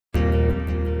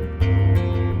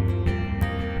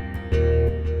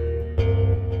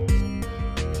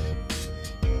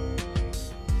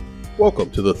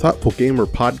Welcome to the Thoughtful Gamer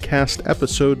Podcast,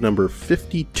 episode number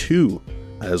 52.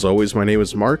 As always, my name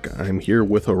is Mark. I'm here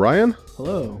with Orion.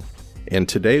 Hello. And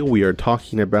today we are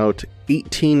talking about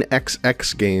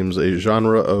 18xx games, a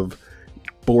genre of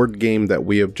board game that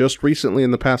we have just recently in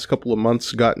the past couple of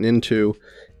months gotten into,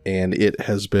 and it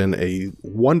has been a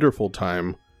wonderful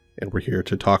time, and we're here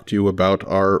to talk to you about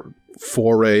our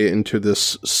foray into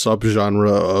this subgenre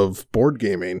of board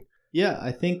gaming. Yeah,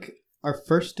 I think our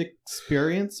first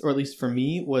experience, or at least for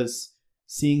me, was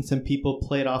seeing some people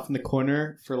play it off in the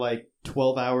corner for like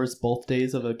 12 hours both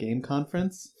days of a game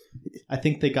conference. I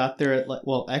think they got there at,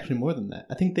 well, actually more than that.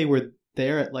 I think they were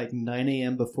there at like 9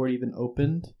 a.m. before it even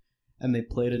opened, and they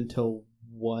played until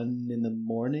 1 in the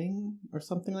morning or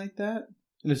something like that.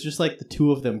 And it's just like the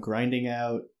two of them grinding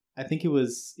out, I think it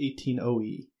was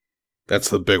 18OE.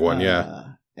 That's the big one,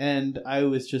 yeah. And I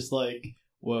was just like,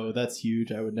 whoa, that's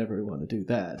huge. I would never want to do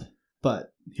that.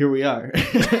 But here we are.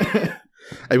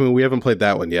 I mean, we haven't played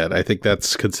that one yet. I think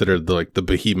that's considered the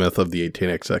behemoth of the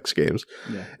 18xx games.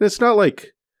 Yeah. And it's not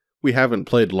like we haven't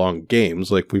played long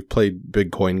games. Like, we've played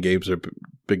big coin games or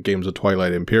big games of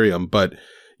Twilight Imperium. But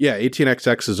yeah,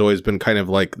 18xx has always been kind of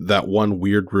like that one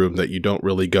weird room that you don't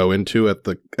really go into at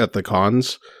the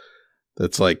cons.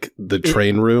 That's like the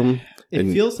train room.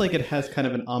 It feels like it has kind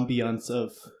of an ambiance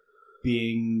of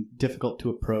being difficult to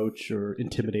approach or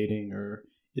intimidating or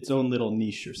its own little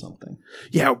niche or something.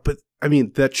 Yeah, but I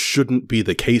mean, that shouldn't be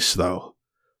the case though.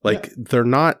 Like,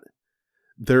 yeah.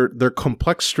 They're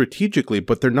complex strategically,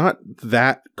 but they're not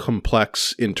that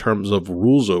complex in terms of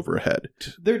rules overhead.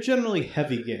 They're generally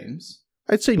heavy games.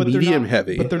 I'd say medium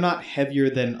heavy. But they're not heavier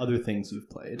than other things you've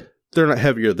played. They're not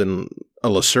heavier than a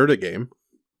Lacerda game.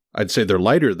 I'd say they're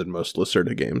lighter than most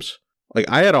Lacerda games. Like,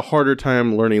 I had a harder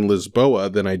time learning Lisboa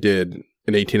than I did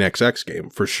an 18xx game,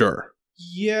 for sure.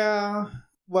 Yeah.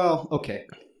 Well, okay.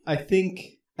 I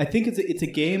think it's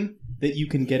a game that you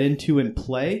can get into and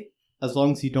play as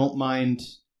long as you don't mind.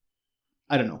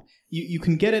 I don't know. You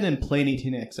can get in and play an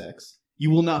 18xx.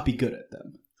 You will not be good at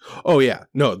them. Oh yeah,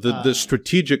 no. The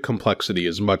strategic complexity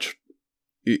is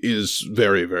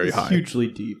very, very high. Hugely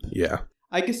deep. Yeah.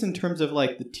 I guess in terms of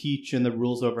like the teach and the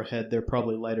rules overhead, they're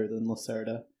probably lighter than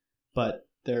Lacerda, but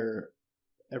they're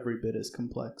every bit as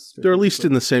complex. They're at least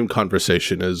in the same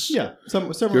conversation as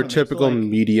your typical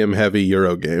medium-heavy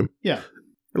Euro game. Yeah.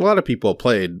 A lot of people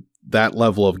played that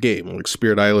level of game. Like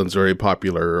Spirit Island's very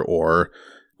popular, or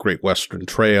Great Western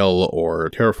Trail, or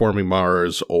Terraforming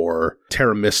Mars, or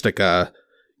Terra Mystica.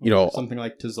 Something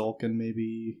like Tzolk'in,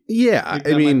 maybe. Yeah,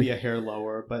 that might be a hair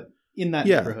lower, but in that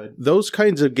neighborhood. Those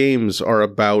kinds of games are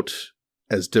about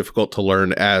as difficult to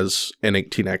learn as an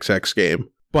 18xx game.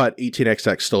 But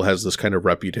 18xx still has this kind of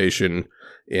reputation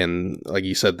and, like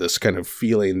you said, this kind of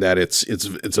feeling that it's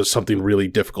something really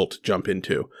difficult to jump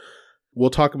into. We'll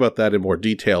talk about that in more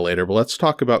detail later, but let's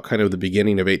talk about kind of the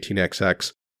beginning of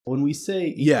 18xx. When we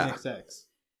say 18xx,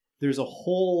 there's a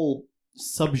whole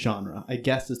subgenre, I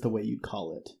guess is the way you'd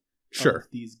call it, of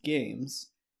these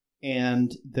games.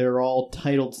 And they're all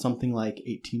titled something like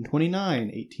 1829,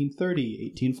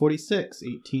 1830, 1846,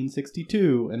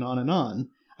 1862, and on and on.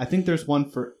 I think there's one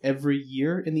for every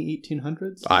year in the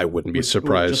 1800s. I wouldn't be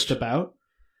surprised. Just about.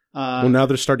 Well, now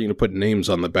they're starting to put names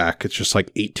on the back. It's just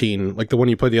like 18, like the one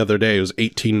you played the other day was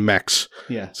 18 Mex.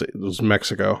 Yeah. So it was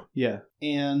Mexico. Yeah.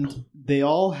 And they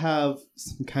all have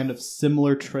some kind of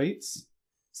similar traits,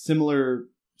 similar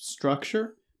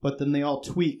structure, but then they all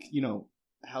tweak,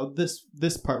 how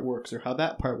this part works or how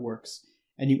that part works.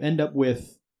 And you end up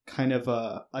with kind of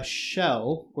a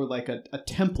shell or like a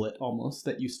template almost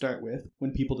that you start with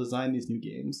when people design these new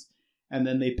games. And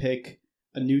then they pick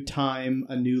a new time,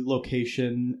 a new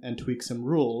location, and tweak some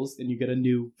rules, and you get a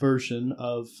new version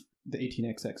of the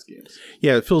 18xx games.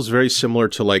 Yeah, it feels very similar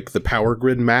to like the Power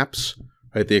Grid maps,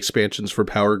 right? The expansions for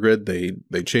Power Grid,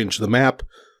 they change the map,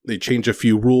 they change a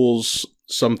few rules.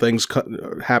 Some things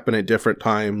happen at different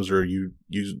times, or you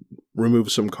remove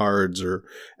some cards or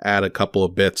add a couple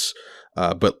of bits.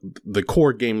 But the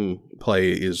core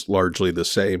gameplay is largely the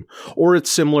same. Or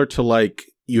it's similar to like,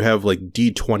 you have like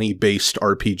D20 based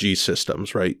RPG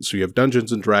systems, right? So you have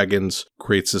Dungeons and Dragons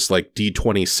creates this like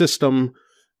D20 system.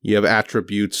 You have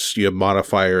attributes, you have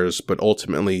modifiers, but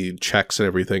ultimately checks and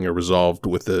everything are resolved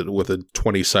with a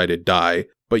 20-sided die.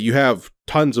 But you have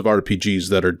tons of RPGs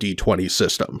that are D20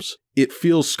 systems. It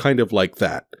feels kind of like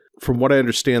that. From what I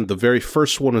understand, the very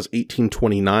first one was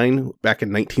 1829, back in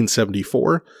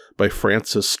 1974, by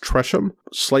Francis Tresham,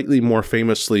 slightly more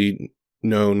famously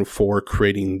known for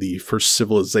creating the first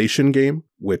Civilization game,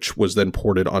 which was then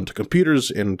ported onto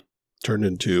computers and turned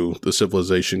into the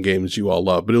Civilization games you all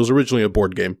love. But it was originally a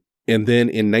board game. And then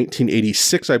in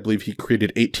 1986, I believe he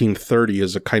created 1830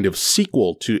 as a kind of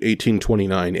sequel to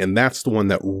 1829. And that's the one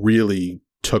that really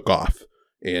took off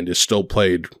and is still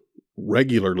played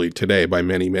regularly today by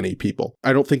many, many people.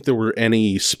 I don't think there were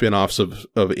any spin-offs of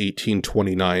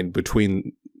 1829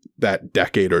 between that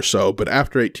decade or so. But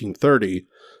after 1830,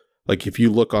 like if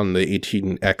you look on the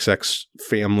 18XX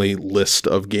family list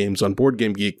of games on Board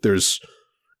Game Geek, there's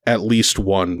at least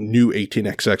one new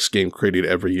 18XX game created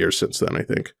every year since then, I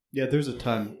think. Yeah, there's a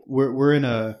ton. We're in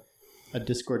a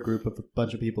Discord group of a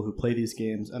bunch of people who play these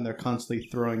games, and they're constantly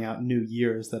throwing out new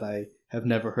years that I have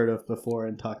never heard of before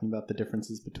and talking about the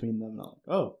differences between them. And I'm like,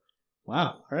 oh,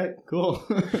 wow. All right, cool.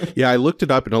 Yeah, I looked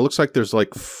it up, and it looks like there's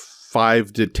like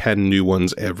 5 to 10 new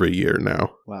ones every year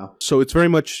now. Wow. So it's very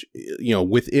much,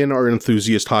 within our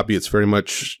enthusiast hobby, it's very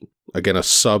much, again, a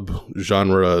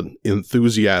sub-genre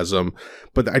enthusiasm,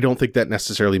 but I don't think that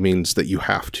necessarily means that you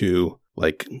have to,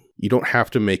 you don't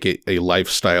have to make it a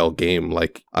lifestyle game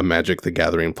like a Magic the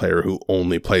Gathering player who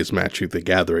only plays Magic the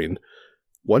Gathering.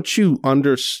 Once you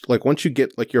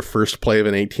get your first play of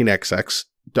an 18XX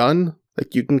done,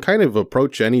 you can kind of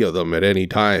approach any of them at any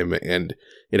time, and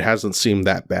it hasn't seemed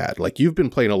that bad. You've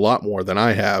been playing a lot more than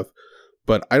I have,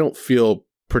 but I don't feel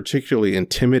particularly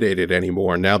intimidated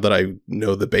anymore now that I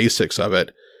know the basics of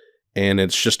it, and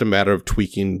it's just a matter of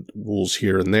tweaking rules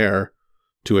here and there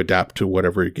to adapt to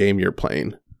whatever game you're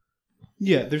playing.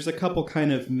 Yeah, there's a couple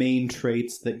kind of main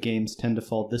traits that games tend to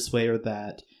fall this way or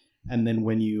that, and then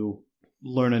when you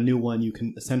learn a new one, you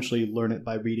can essentially learn it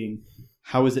by reading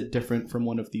how is it different from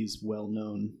one of these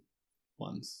well-known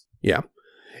ones. Yeah.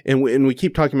 And we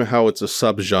keep talking about how it's a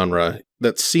subgenre.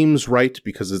 That seems right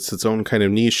because it's its own kind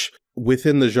of niche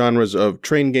within the genres of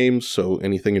train games, so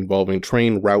anything involving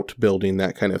train route building,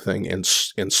 that kind of thing, and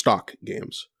stock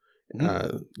games,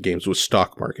 games with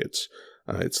stock markets.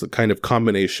 It's the kind of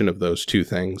combination of those two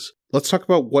things. Let's talk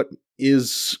about what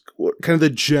kind of the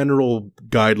general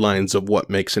guidelines of what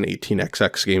makes an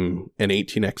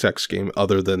 18XX game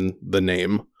other than the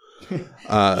name.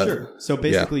 Sure. So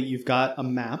basically, you've got a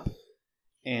map,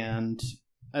 and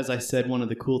as I said, one of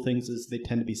the cool things is they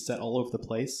tend to be set all over the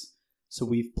place. So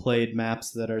we've played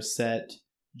maps that are set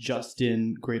just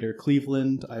in Greater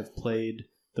Cleveland. I've played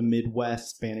the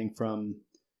Midwest, spanning from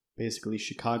basically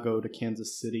Chicago to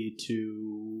Kansas City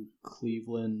to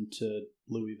Cleveland to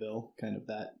Louisville, kind of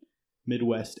that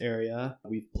Midwest area.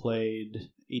 We've played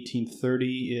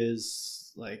 1830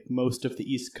 is most of the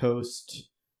East Coast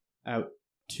out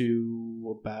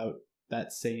to about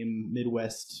that same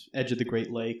Midwest edge of the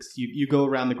Great Lakes. You go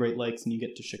around the Great Lakes and you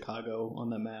get to Chicago on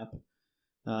the map,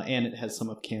 and it has some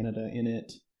of Canada in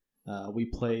it. We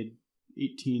played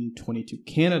 1822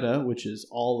 Canada, which is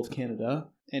all of Canada.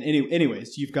 And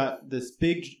anyways, you've got this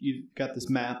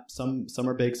map. Some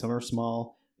are big, some are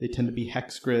small. They tend to be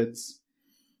hex grids.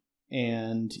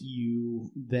 And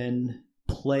you then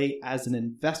play as an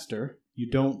investor. You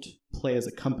don't play as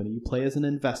a company. You play as an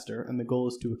investor, and the goal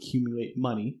is to accumulate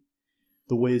money.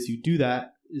 The ways you do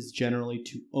that is generally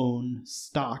to own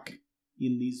stock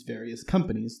in these various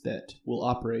companies that will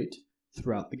operate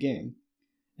throughout the game.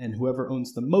 And whoever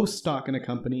owns the most stock in a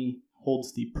company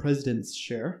holds the president's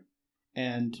share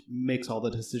and makes all the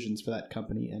decisions for that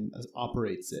company and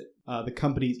operates it. The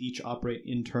companies each operate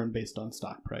in turn based on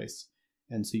stock price.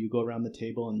 And so you go around the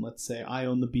table, and let's say I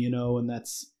own the B&O, and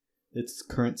its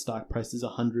current stock price is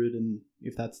 100, and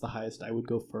if that's the highest, I would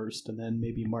go first, and then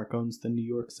maybe Mark owns the New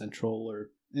York Central,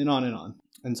 and on and on.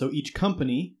 And so each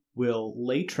company will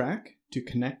lay track to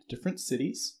connect different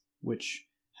cities, which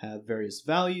have various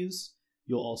values.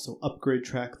 You'll also upgrade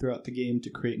track throughout the game to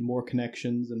create more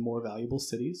connections and more valuable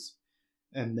cities.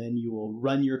 And then you will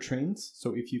run your trains.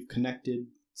 So if you've connected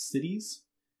cities,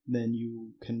 then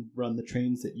you can run the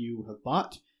trains that you have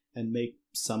bought and make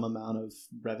some amount of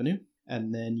revenue.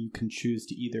 And then you can choose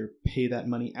to either pay that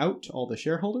money out to all the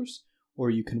shareholders, or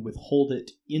you can withhold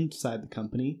it inside the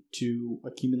company to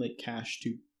accumulate cash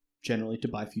to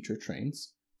buy future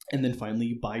trains. And then finally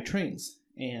you buy trains.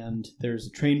 And there's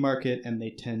a train market, and they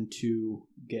tend to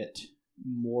get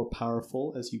more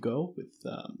powerful as you go. With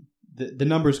the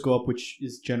numbers go up, which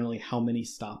is generally how many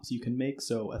stops you can make.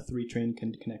 So a 3 train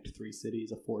can connect 3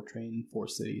 cities, a 4 train, 4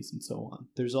 cities, and so on.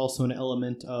 There's also an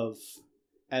element of,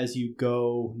 as you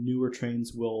go, newer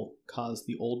trains will cause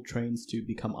the old trains to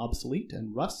become obsolete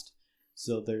and rust.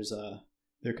 So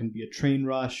there can be a train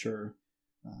rush, or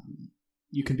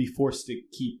you can be forced to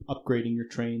keep upgrading your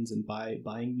trains and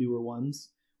buying newer ones,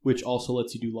 which also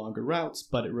lets you do longer routes,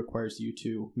 but it requires you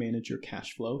to manage your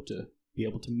cash flow to be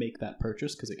able to make that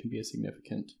purchase, because it can be a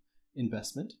significant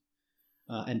investment.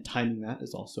 And timing that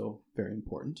is also very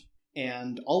important.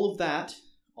 And all of that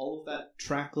All of that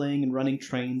track laying and running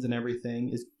trains and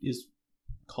everything is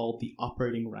called the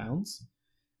operating rounds.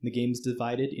 The game's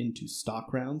divided into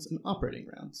stock rounds and operating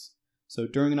rounds. So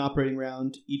during an operating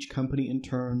round, each company in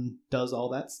turn does all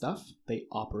that stuff. They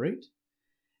operate.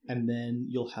 And then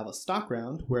you'll have a stock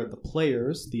round where the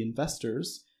players, the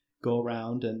investors, go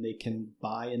around and they can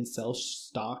buy and sell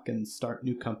stock and start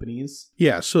new companies.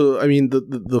 Yeah, so I mean,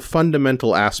 the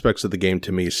fundamental aspects of the game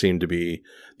to me seem to be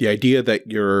the idea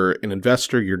that you're an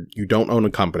investor, you don't own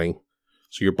a company,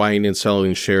 so you're buying and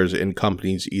selling shares in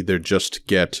companies either just to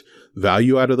get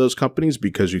value out of those companies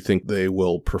because you think they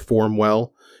will perform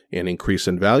well and increase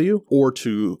in value, or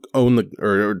to own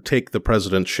or take the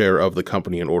president's share of the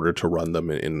company in order to run them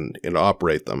and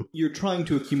operate them. You're trying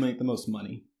to accumulate the most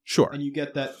money. Sure. And you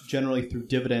get that generally through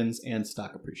dividends and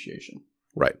stock appreciation.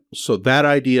 Right. So that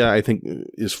idea, I think,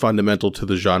 is fundamental to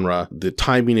the genre. The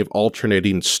timing of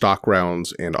alternating stock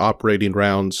rounds and operating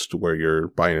rounds to where you're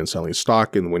buying and selling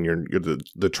stock, and when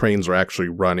the trains are actually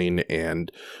running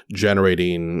and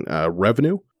generating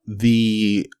revenue.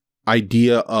 The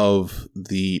idea of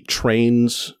the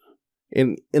trains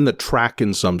in the track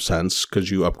in some sense,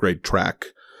 because you upgrade track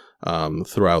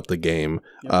throughout the game,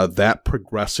 that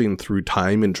progressing through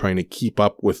time and trying to keep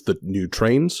up with the new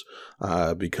trains,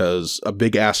 because a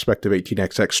big aspect of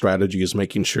 18xx strategy is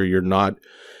making sure you're not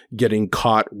getting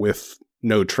caught with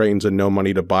no trains and no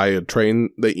money to buy a train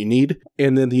that you need.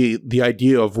 And then the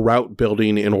idea of route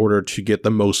building in order to get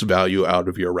the most value out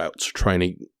of your routes, trying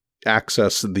to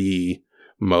access the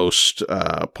most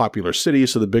popular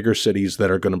cities, so the bigger cities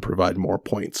that are going to provide more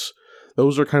points.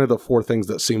 Those are kind of the four things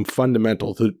that seem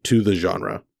fundamental to the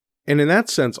genre. And in that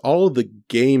sense, all of the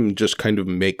game just kind of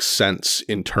makes sense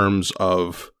in terms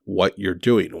of what you're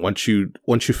doing. Once you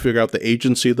figure out the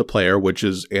agency of the player, which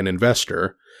is an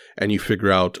investor, and you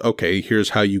figure out, okay, here's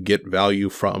how you get value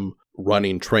from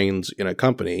running trains in a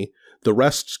company, the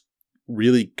rest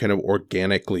really kind of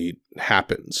organically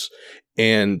happens.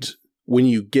 And when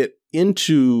you get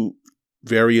into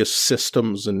various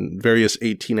systems and various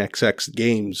 18xx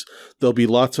games, there'll be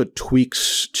lots of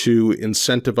tweaks to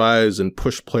incentivize and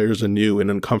push players in new and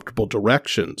uncomfortable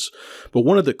directions. But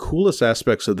one of the coolest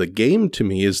aspects of the game to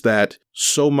me is that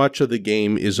so much of the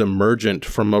game is emergent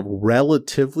from a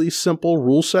relatively simple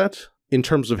rule set. In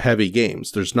terms of heavy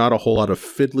games, there's not a whole lot of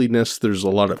fiddliness. There's a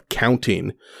lot of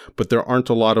counting, but there aren't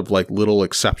a lot of like little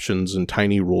exceptions and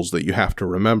tiny rules that you have to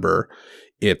remember.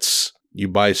 It's you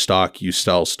buy stock, you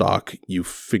sell stock, you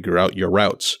figure out your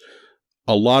routes.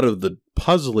 A lot of the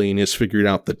puzzling is figuring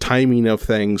out the timing of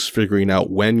things, figuring out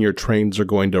when your trains are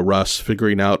going to rust,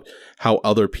 figuring out how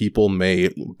other people may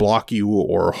block you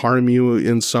or harm you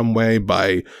in some way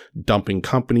by dumping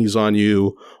companies on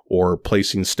you or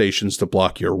placing stations to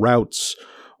block your routes.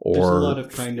 Or there's a lot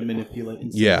of trying to manipulate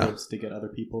incentives to get other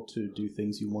people to do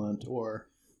things you want, or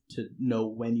to know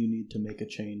when you need to make a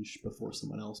change before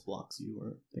someone else blocks you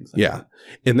or things like that.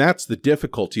 And that's the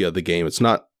difficulty of the game. It's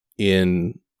not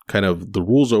in kind of the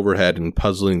rules overhead and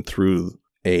puzzling through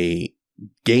a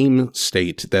game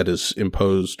state that is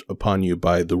imposed upon you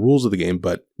by the rules of the game,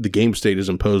 but the game state is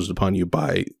imposed upon you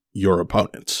by your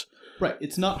opponents. Right.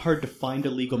 It's not hard to find a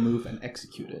legal move and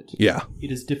execute it. Yeah. It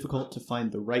is difficult to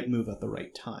find the right move at the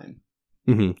right time.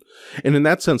 Mm-hmm. And in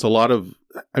that sense,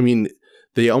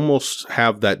 they almost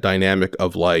have that dynamic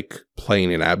of like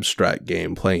playing an abstract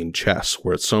game, playing chess,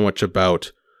 where it's so much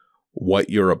about what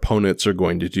your opponents are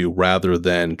going to do rather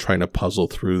than trying to puzzle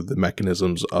through the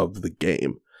mechanisms of the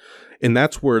game. And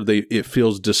that's where it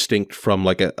feels distinct from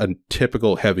like a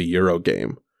typical heavy Euro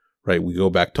game, right? We go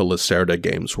back to Lacerda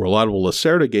games, where a lot of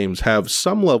Lacerda games have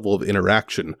some level of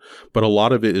interaction, but a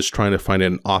lot of it is trying to find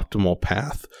an optimal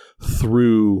path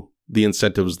through the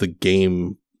incentives the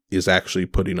game is actually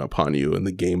putting upon you in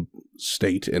the game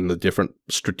state and the different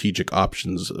strategic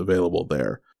options available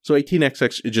there. So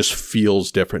 18xx, it just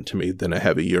feels different to me than a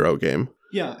heavy Euro game.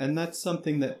 Yeah, and that's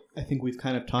something that I think we've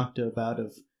kind of talked about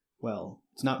of, well,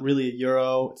 it's not really a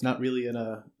Euro, it's not really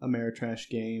a Ameritrash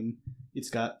game. It's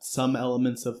got some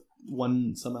elements of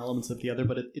one, some elements of the other,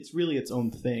 but it's really its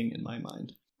own thing in my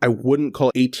mind. I wouldn't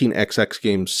call 18xx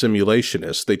games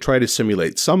simulationist. They try to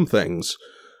simulate some things,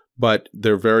 but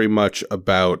they're very much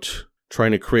about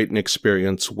trying to create an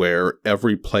experience where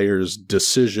every player's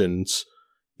decisions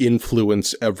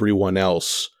influence everyone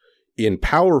else in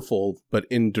powerful but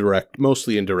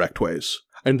mostly indirect ways.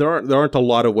 And there aren't a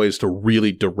lot of ways to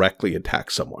really directly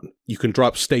attack someone. You can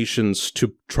drop stations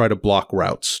to try to block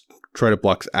routes, try to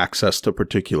block access to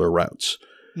particular routes.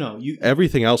 No,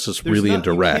 everything else is really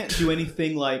indirect. You can't do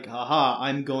anything like, haha,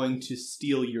 I'm going to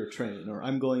steal your train, or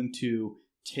I'm going to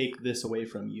take this away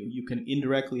from you. You can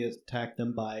indirectly attack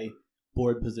them by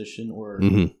board position or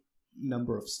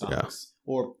number of stocks,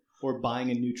 or buying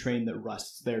a new train that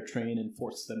rusts their train and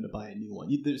forces them to buy a new one.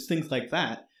 There's things like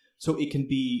that. So it can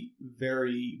be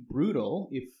very brutal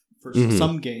if for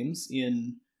some games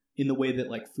in the way that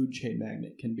like Food Chain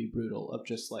Magnate can be brutal of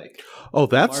just like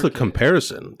that's the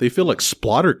comparison. They feel like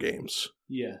splatter games.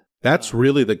 Yeah. That's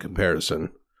really the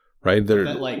comparison, right? They're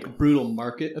that like brutal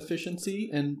market efficiency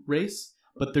and race,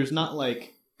 but there's not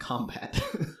like combat.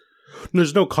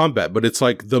 There's no combat, but it's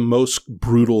like the most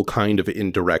brutal kind of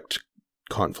indirect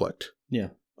conflict. Yeah.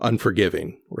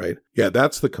 Unforgiving, right? Yeah,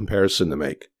 that's the comparison to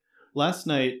make. Last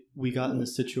night, we got in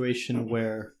this situation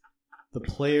where the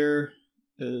player,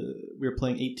 we were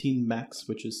playing 18 Mex,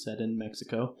 which is set in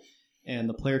Mexico, and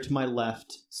the player to my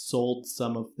left sold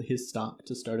some of his stock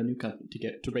to start a new company,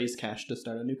 to raise cash to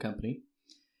start a new company.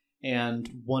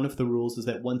 And one of the rules is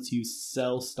that once you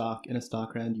sell stock in a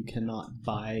stock round, you cannot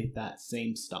buy that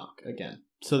same stock again.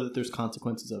 So that there's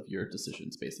consequences of your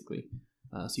decisions, basically.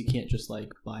 So you can't just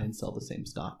like buy and sell the same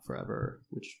stock forever,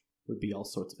 which would be all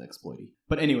sorts of exploity.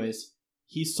 But anyways,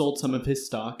 he sold some of his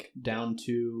stock down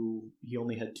to, he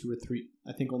only had 2 or 3,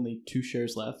 I think only 2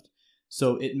 shares left.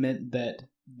 So it meant that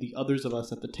the others of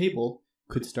us at the table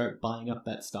could start buying up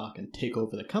that stock and take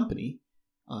over the company.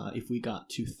 If we got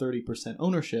to 30%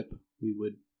 ownership, we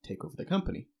would take over the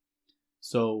company.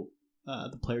 So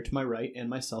the player to my right and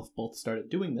myself both started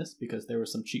doing this because there were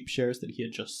some cheap shares that he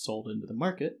had just sold into the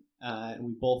market. And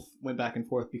we both went back and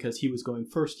forth because he was going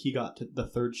first. He got to the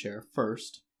 3rd share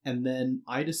first. And then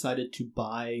I decided to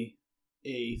buy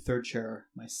a 3rd share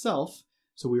myself.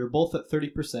 So we were both at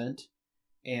 30%.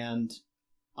 And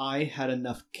I had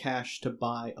enough cash to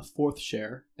buy a 4th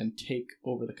share and take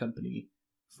over the company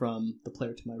from the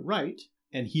player to my right,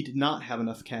 and he did not have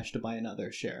enough cash to buy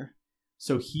another share.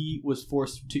 So he was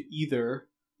forced to either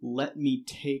let me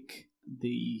take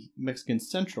the Mexican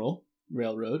Central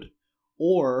Railroad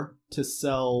or to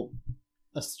sell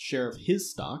a share of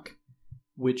his stock,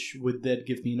 which would then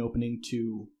give me an opening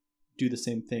to do the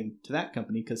same thing to that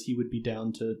company because he would be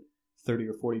down to 30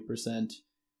 or 40%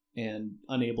 and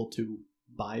unable to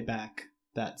buy back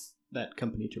that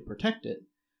company to protect it.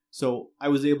 So I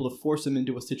was able to force him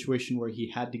into a situation where he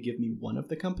had to give me one of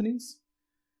the companies,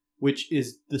 which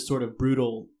is the sort of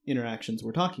brutal interactions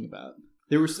we're talking about.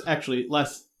 There was actually,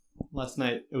 last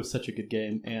night, it was such a good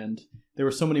game, and there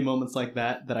were so many moments like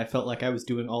that I felt like I was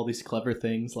doing all these clever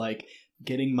things, like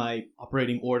getting my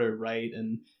operating order right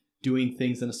and doing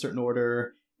things in a certain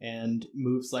order and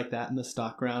moves like that in the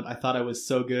stock round. I thought I was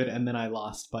so good, and then I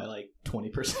lost by like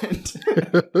 20%.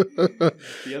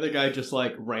 The other guy just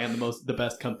like ran the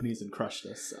best companies and crushed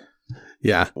us. So.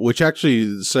 Yeah, which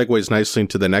actually segues nicely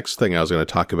into the next thing I was going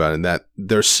to talk about, in that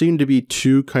there seem to be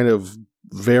 2 kind of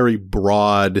very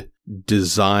broad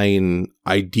design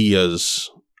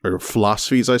ideas or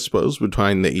philosophies, I suppose,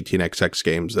 behind the 18xx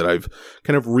games that I've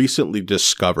kind of recently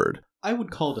discovered. I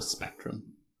would call it a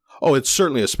spectrum. Oh, it's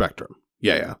certainly a spectrum.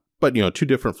 Yeah. But, 2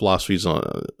 different philosophies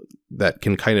that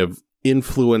can kind of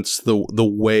influence the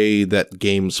way that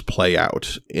games play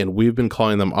out. And we've been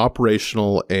calling them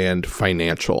operational and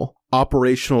financial.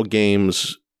 Operational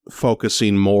games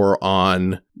focusing more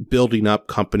on building up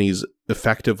companies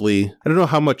effectively. I don't know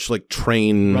how much like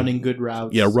running good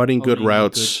routes. Yeah, running good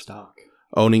routes.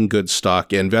 Owning good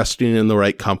stock, investing in the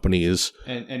right companies.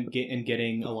 And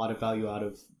getting a lot of value out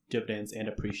of dividends and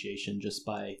appreciation just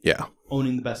by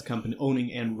owning the best company,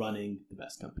 owning and running the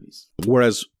best companies.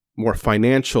 Whereas more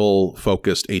financial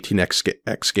focused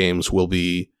 18xx games will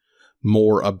be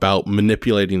more about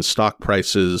manipulating stock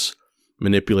prices,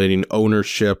 manipulating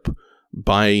ownership,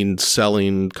 buying,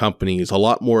 selling companies, a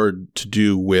lot more to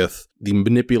do with the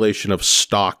manipulation of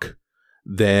stock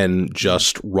than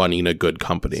just running a good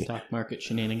company. Stock market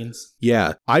shenanigans.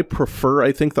 Yeah. I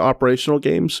think, the operational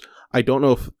games. I don't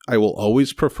know if I will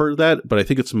always prefer that, but I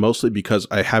think it's mostly because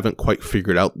I haven't quite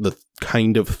figured out the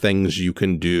kind of things you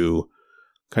can do,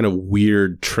 kind of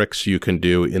weird tricks you can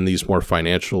do in these more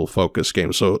financial focused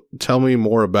games. So tell me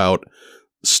more about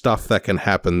stuff that can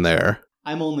happen there.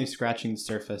 I'm only scratching the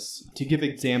surface. To give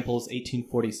examples,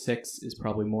 1846 is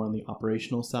probably more on the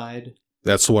operational side.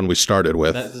 That's the one we started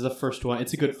with. That is the first one.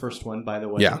 It's a good first one, by the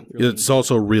way. Yeah, it's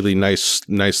also really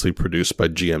nicely produced by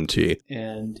GMT.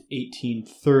 And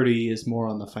 1830 is more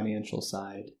on the financial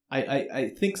side.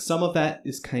 I think some of that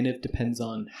is kind of depends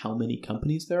on how many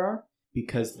companies there are,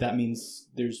 because that means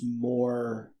there's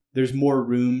more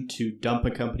room to dump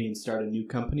a company and start a new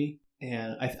company.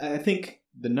 And I think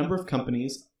the number of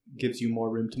companies gives you more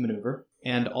room to maneuver.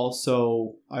 And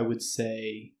also, I would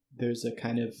say there's a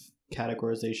kind of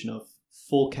categorization of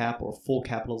full cap or full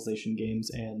capitalization games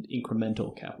and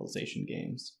incremental capitalization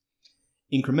games.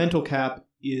 Incremental cap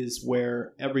is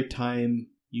where every time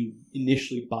you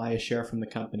initially buy a share from the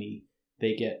company,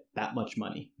 they get that much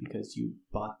money because you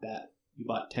bought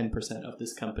 10% of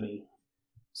this company.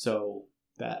 So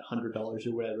that $100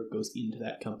 or whatever goes into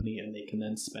that company, and they can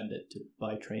then spend it to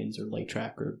buy trains or light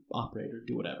track or operate or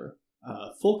do whatever.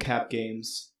 Full cap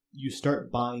games, you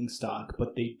start buying stock,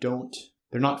 but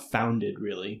they're not founded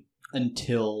really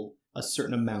until a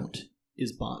certain amount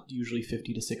is bought, usually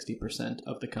 50 to 60%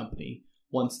 of the company.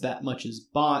 Once that much is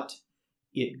bought,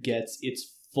 it gets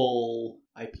its full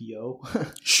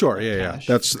IPO. Sure, yeah.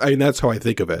 That's how I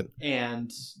think of it.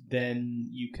 And then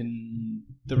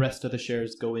the rest of the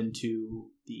shares go into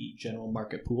the general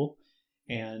market pool,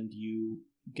 and you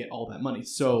get all that money.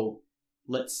 So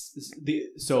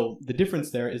the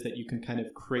difference there is that you can kind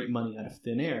of create money out of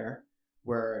thin air,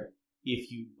 where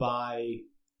if you buy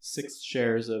 6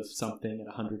 shares of something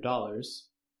at $100,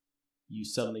 you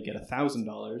suddenly get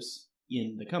 $1,000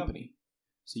 in the company.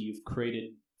 So you've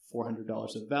created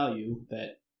 $400 of value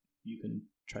that you can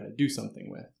try to do something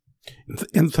with.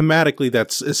 And thematically,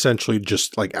 that's essentially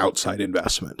just like outside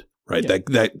investment, right? Yeah.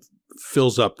 That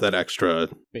fills up that extra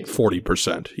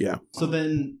 40%. Yeah. So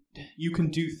then you can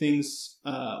do things.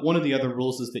 One of the other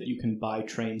rules is that you can buy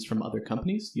trains from other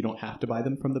companies. You don't have to buy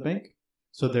them from the bank.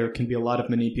 So there can be a lot of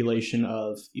manipulation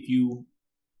of, if you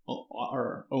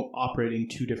are operating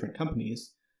 2 different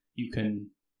companies, you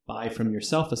can buy from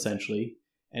yourself essentially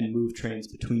and move trains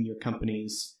between your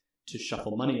companies to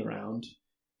shuffle money around.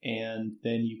 And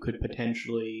then you could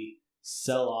potentially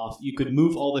you could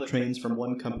move all the trains from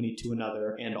one company to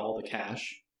another and all the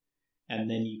cash. And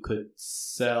then you could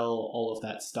sell all of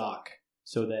that stock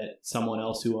so that someone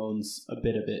else who owns a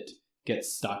bit of it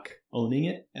gets stuck owning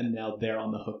it, and now they're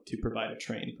on the hook to provide a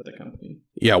train for the company.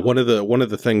 Yeah, one of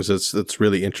the things that's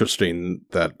really interesting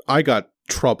that I got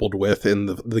troubled with in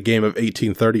the game of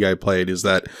 1830 I played is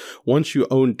that once you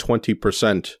own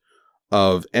 20%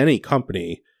 of any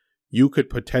company, you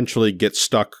could potentially get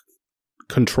stuck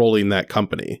controlling that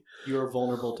company. You're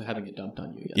vulnerable to having it dumped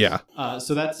on you. Yes. Yeah.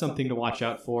 So that's something to watch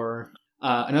out for.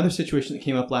 Another situation that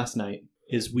came up last night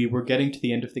is we were getting to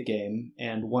the end of the game,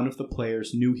 and one of the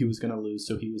players knew he was going to lose,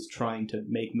 so he was trying to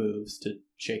make moves to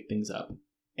shake things up.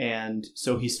 And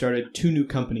so he started 2 new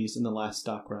companies in the last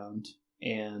stock round,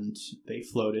 and they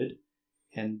floated.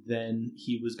 And then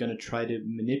he was going to try to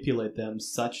manipulate them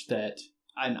such that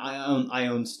I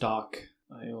own stock.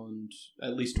 I owned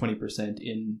at least 20%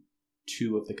 in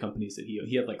 2 of the companies that he owned.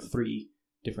 He had like 3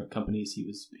 different companies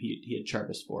he had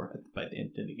charters for by the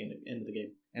end of the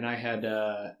game. And I had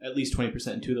at least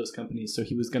 20% in 2 of those companies. So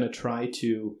he was going to try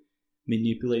to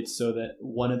manipulate so that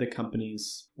one of the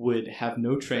companies would have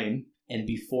no train and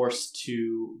be forced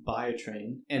to buy a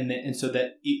train. And so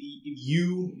that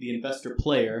you, the investor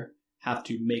player, have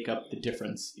to make up the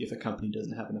difference if a company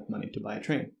doesn't have enough money to buy a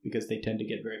train, because they tend to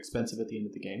get very expensive at the end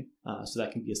of the game. So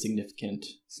that can be a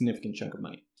significant chunk of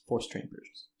money. Forced train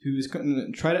purchase. He was going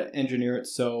to try to engineer it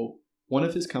so one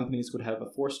of his companies would have a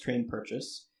forced train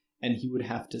purchase, and he would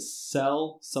have to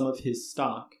sell some of his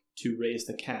stock to raise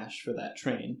the cash for that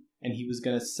train. And he was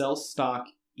going to sell stock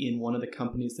in one of the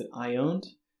companies that I owned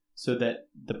so that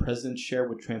the president's share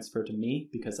would transfer to me,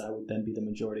 because I would then be the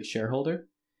majority shareholder,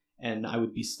 and I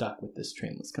would be stuck with this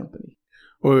trainless company.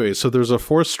 Wait, so there's a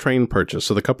forced train purchase.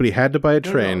 So the company had to buy a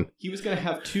train. No. He was going to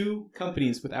have 2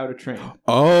 companies without a train.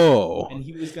 Oh. And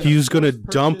he was going to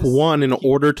dump one in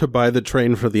order to buy the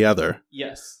train for the other.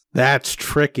 Yes. That's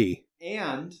tricky.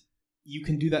 And you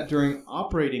can do that during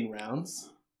operating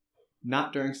rounds,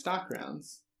 not during stock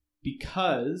rounds,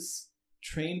 because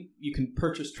you can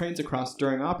purchase trains across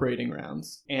during operating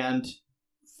rounds, and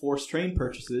forced train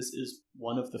purchases is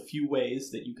one of the few ways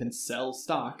that you can sell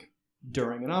stock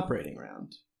during an operating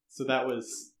round. So that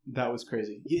was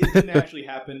crazy. It didn't actually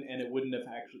happen, and it wouldn't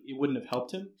have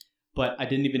helped him, but I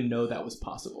didn't even know that was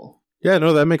possible. Yeah,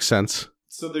 no, that makes sense.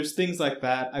 So there's things like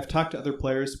that. I've talked to other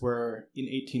players where in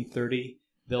 1830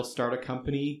 they'll start a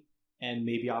company and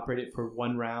maybe operate it for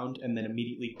 1 round and then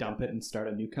immediately dump it and start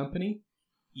a new company,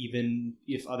 even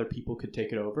if other people could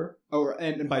take it over.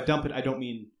 And by dump it, I don't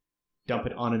mean dump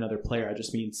it on another player. I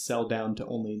just mean sell down to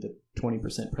only the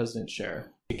 20% president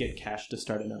share to get cash to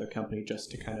start another company, just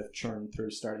to kind of churn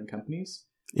through starting companies.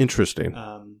 Interesting.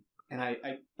 And I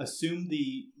assume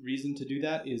the reason to do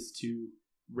that is to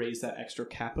raise that extra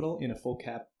capital in a full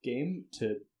cap game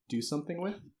to do something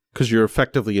with. Because you're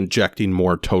effectively injecting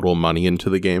more total money into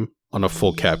the game on a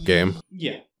full cap game.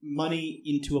 Yeah. Money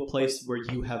into a place where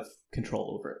you have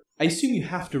control over it. I assume you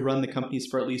have to run the companies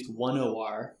for at least 1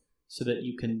 OR so that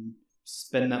you can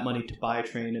spend that money to buy a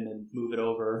train and then move it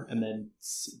over and then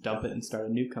dump it and start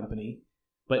a new company.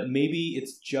 But maybe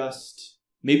it's just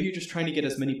maybe you're just trying to get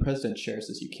as many president shares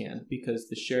as you can because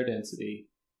the share density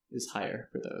is higher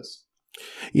for those.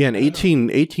 Yeah, and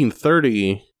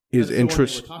 1830 is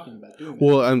interesting.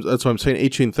 Well, that's what I'm saying.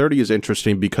 1830 is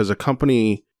interesting because a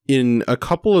company in a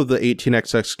couple of the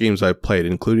 18xx games I've played,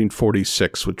 including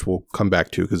 46, which we'll come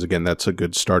back to because, again, that's a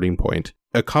good starting point.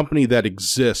 A company that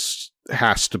exists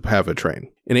has to have a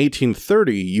train. In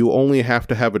 1830, you only have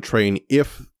to have a train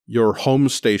if your home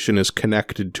station is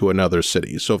connected to another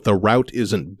city. So if the route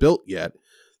isn't built yet,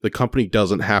 the company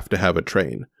doesn't have to have a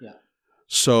train. Yeah.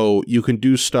 So you can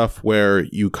do stuff where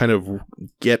you kind of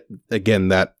get, again,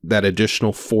 that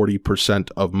additional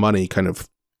 40% of money kind of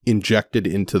injected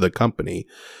into the company,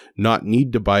 not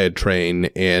need to buy a train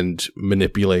and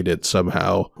manipulate it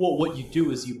somehow. Well, what you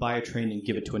do is you buy a train and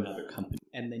give it to another company,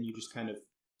 and then you just kind of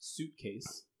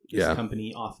suitcase this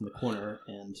company off in the corner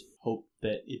and hope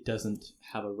that it doesn't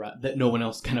have a route, that no one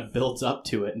else kind of builds up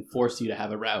to it and force you to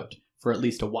have a route for at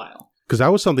least a while. Because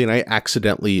that was something I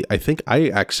think I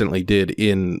accidentally did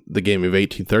in the game of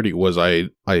 1830 was I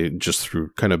just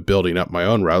through kind of building up my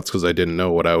own routes because I didn't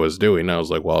know what I was doing. I was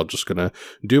like, well, I'm just going to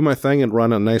do my thing and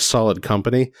run a nice solid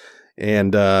company.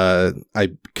 And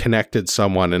I connected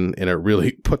someone and it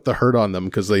really put the hurt on them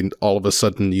because they all of a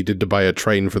sudden needed to buy a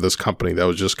train for this company that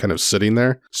was just kind of sitting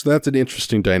there. So that's an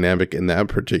interesting dynamic in that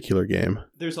particular game.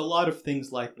 There's a lot of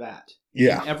things like that.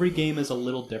 Yeah. And every game is a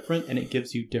little different, and it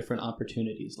gives you different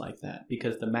opportunities like that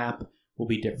because the map will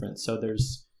be different. So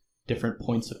there's different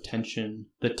points of tension.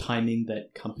 The timing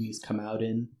that companies come out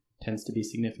in tends to be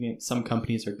significant. Some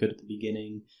companies are good at the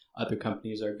beginning. Other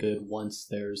companies are good once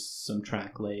there's some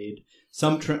track laid.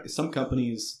 Some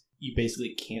companies you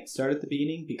basically can't start at the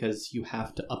beginning because you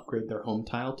have to upgrade their home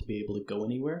tile to be able to go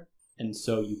anywhere, and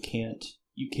so you can't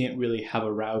really have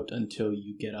a route until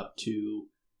you get up to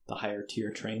the higher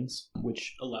tier trains,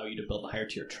 which allow you to build a higher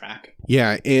tier track.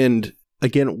 Yeah, and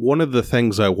again, one of the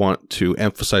things I want to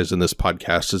emphasize in this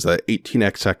podcast is that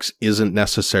 18xx isn't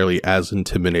necessarily as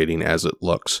intimidating as it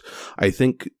looks. I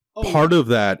think part of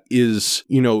that is,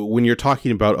 when you're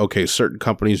talking about, okay, certain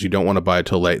companies you don't want to buy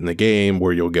till late in the game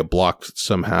where you'll get blocked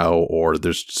somehow, or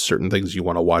there's certain things you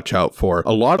want to watch out for.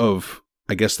 A lot of,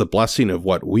 I guess, the blessing of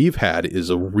what we've had is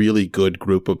a really good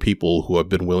group of people who have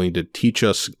been willing to teach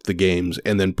us the games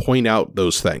and then point out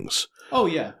those things. Oh,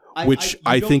 yeah. Which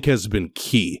I think has been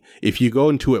key. If you go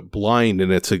into it blind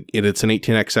and it's an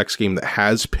 18xx game that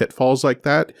has pitfalls like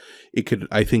that, it could,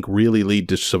 I think, really lead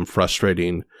to some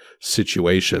frustrating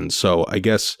situations. So I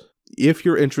guess if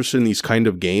you're interested in these kind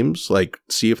of games, like,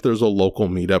 see if there's a local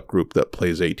meetup group that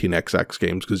plays 18xx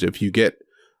games, because if you get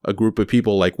a group of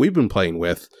people like we've been playing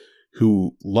with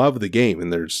who love the game,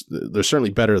 and they're certainly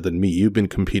better than me, you've been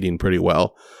competing pretty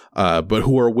well, but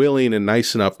who are willing and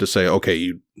nice enough to say, okay,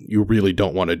 you really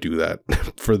don't want to do that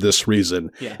for this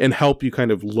reason, and help you kind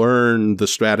of learn the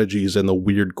strategies and the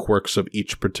weird quirks of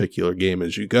each particular game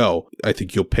as you go, I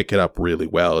think you'll pick it up really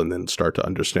well and then start to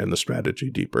understand the strategy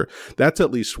deeper. That's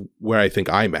at least where I think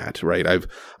I'm at, right?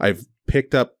 I've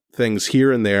picked up things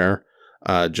here and there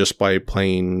just by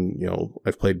playing,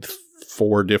 I've played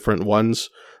 4 different ones.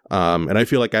 And I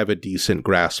feel like I have a decent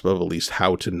grasp of at least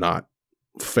how to not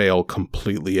fail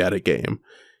completely at a game,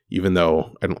 even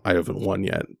though I haven't won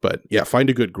yet. But yeah, find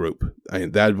a good group.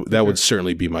 That would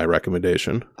certainly be my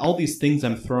recommendation. All these things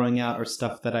I'm throwing out are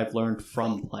stuff that I've learned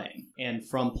from playing, and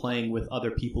from playing with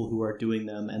other people who are doing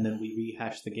them, and then we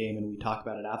rehash the game and we talk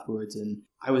about it afterwards. And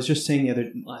I was just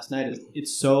saying last night,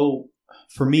 it's so,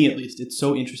 for me at least, it's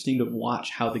so interesting to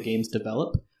watch how the games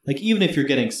develop. Like, even if you're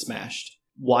getting smashed,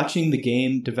 watching the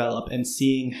game develop and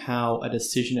seeing how a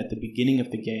decision at the beginning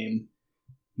of the game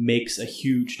makes a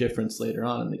huge difference later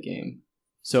on in the game.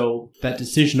 So that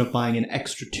decision of buying an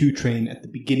extra 2 train at the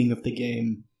beginning of the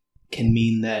game can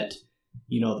mean that,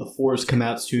 the 4s come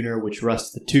out sooner, which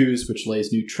rusts the 2s, which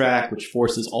lays new track, which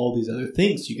forces all these other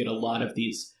things. You get a lot of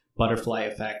these butterfly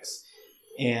effects.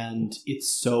 And it's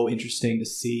so interesting to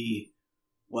see,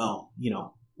 well,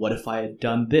 what if I had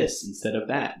done this instead of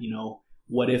that?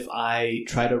 What if I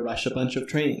try to rush a bunch of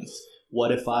trains?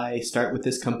 What if I start with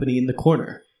this company in the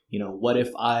corner? What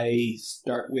if I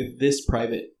start with this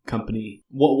private company?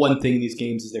 One thing in these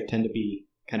games is there tend to be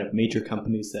kind of major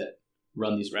companies that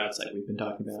run these routes like we've been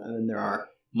talking about. And then there are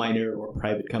minor or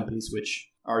private companies which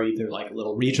are either like a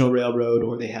little regional railroad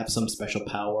or they have some special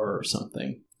power or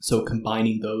something. So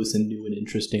combining those in new and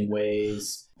interesting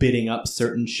ways, bidding up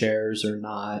certain shares or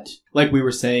not. Like we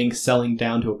were saying, selling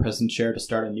down to a present share to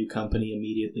start a new company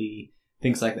immediately.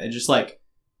 Things like that. Just like,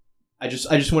 I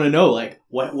just want to know, like,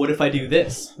 what if I do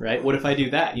this, right? What if I do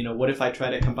that? What if I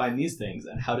try to combine these things,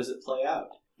 and how does it play out?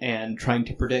 And trying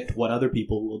to predict what other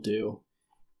people will do.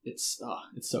 It's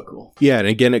so cool. Yeah, and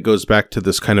again, it goes back to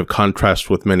this kind of contrast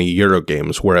with many Euro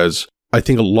games, whereas I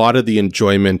think a lot of the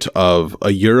enjoyment of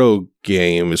a Euro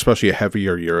game, especially a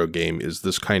heavier Euro game, is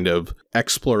this kind of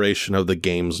exploration of the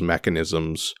game's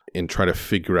mechanisms and try to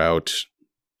figure out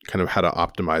kind of how to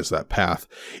optimize that path.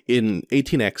 In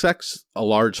 18XX, a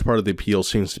large part of the appeal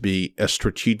seems to be a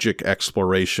strategic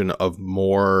exploration of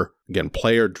more, again,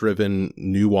 player-driven,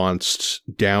 nuanced,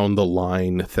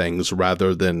 down-the-line things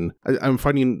rather than... I'm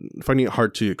finding it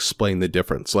hard to explain the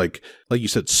difference. Like you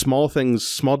said, small things,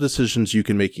 small decisions you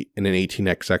can make in an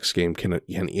 18XX game can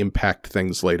impact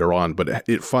things later on, but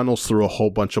it funnels through a whole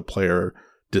bunch of player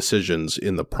decisions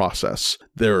in the process.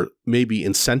 They're maybe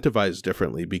incentivized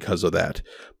differently because of that,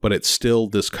 but it's still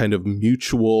this kind of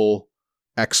mutual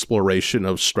exploration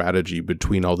of strategy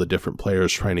between all the different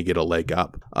players trying to get a leg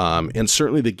up. And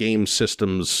certainly the game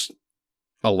systems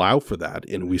allow for that.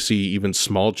 And we see even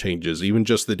small changes, even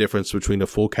just the difference between a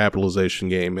full capitalization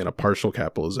game and a partial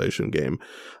capitalization game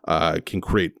can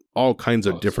create all kinds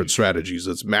of different strategies.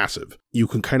 It's massive. You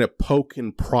can kind of poke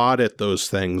and prod at those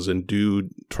things and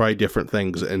try different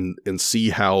things and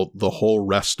see how the whole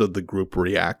rest of the group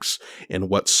reacts and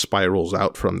what spirals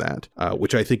out from that,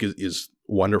 which I think is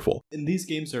wonderful. And these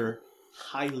games are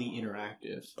highly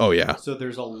interactive. Oh, yeah. So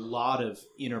there's a lot of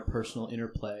interpersonal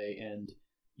interplay, and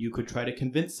you could try to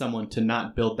convince someone to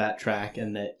not build that track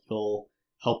and that you'll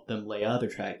help them lay other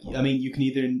track. I mean, you can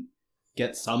either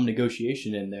get some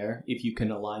negotiation in there if you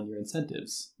can align your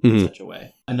incentives in such a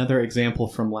way. Another example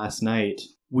from last night,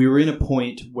 we were in a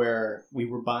point where we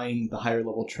were buying the higher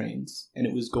level trains, and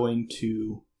it was going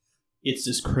to... It's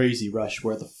this crazy rush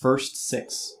where the first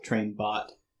 6 train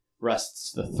bought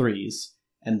rusts the 3s,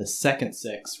 and the second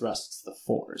 6 rusts the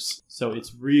 4s. So it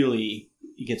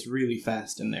gets really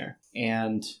fast in there.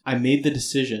 And I made the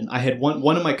decision, I had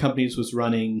one of my companies was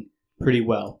running pretty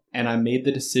well, and I made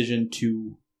the decision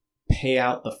to pay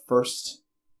out the first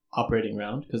operating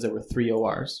round, because there were 3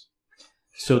 ORs,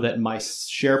 so that my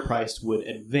share price would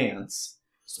advance,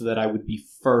 so that I would be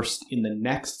first in the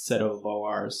next set of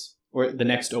ORs, or the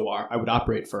next OR, I would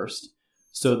operate first,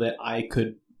 so that I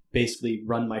could basically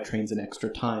run my trains an extra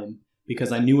time,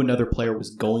 because I knew another player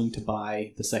was going to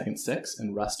buy the second 6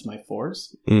 and rust my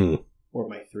 4s, or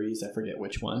my 3s, I forget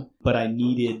which one, but I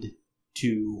needed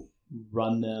to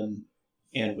run them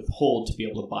and withhold to be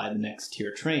able to buy the next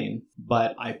tier train,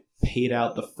 but I paid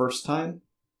out the first time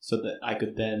so that I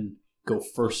could then go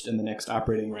first in the next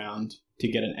operating round to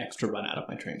get an extra run out of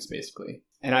my trains, basically.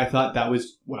 And I thought that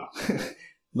was, well,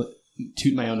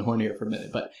 toot my own horn here for a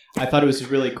minute, but I thought it was a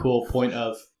really cool point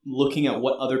of looking at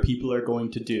what other people are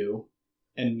going to do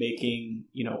and making,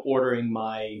 ordering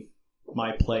my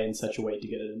play in such a way to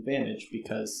get an advantage,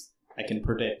 because I can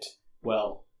predict,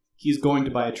 well, he's going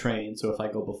to buy a train, so if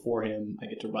I go before him, I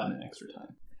get to run an extra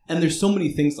time. And there's so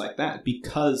many things like that,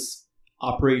 because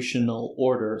operational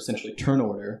order, essentially turn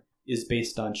order, is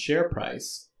based on share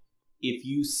price. If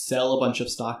you sell a bunch of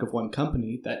stock of one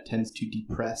company, that tends to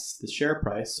depress the share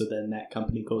price, so then that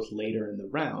company goes later in the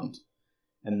round.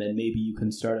 And then maybe you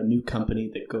can start a new company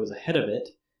that goes ahead of it,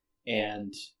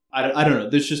 and I don't know,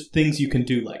 there's just things you can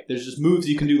do there's just moves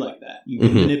you can do like that. You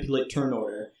can manipulate turn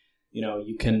order.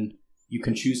 You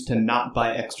can choose to not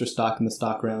buy extra stock in the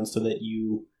stock round so that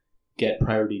you get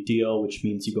priority deal, which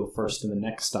means you go first in the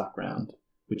next stock round,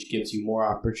 which gives you more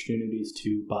opportunities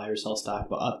to buy or sell stock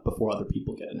before other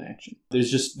people get an action.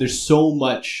 There's so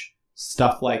much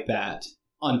stuff like that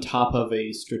on top of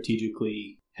a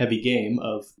strategically heavy game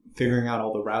of figuring out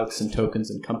all the routes and tokens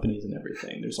and companies and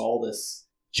everything. There's all this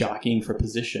jockeying for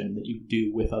position that you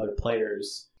do with other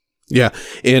players. Yeah,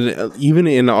 and even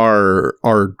in our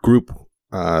group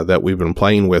that we've been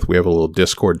playing with, we have a little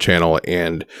Discord channel,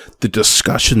 and the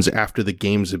discussions after the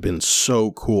games have been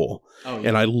so cool. Oh, yeah.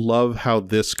 And I love how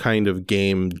this kind of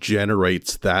game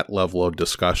generates that level of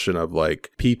discussion of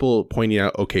people pointing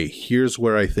out, okay, here's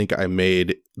where I think I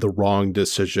made the wrong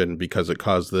decision because it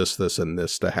caused this, this, and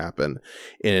this to happen.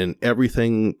 And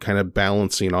everything kind of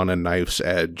balancing on a knife's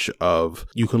edge of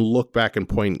you can look back and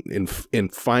point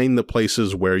and find the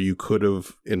places where you could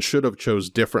have and should have chose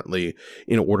differently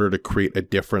in order to create a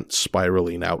different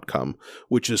spiraling outcome,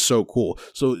 which is so cool.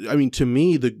 So, I mean, to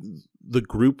me, the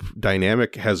group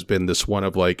dynamic has been this one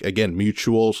of again,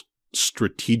 mutual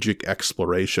strategic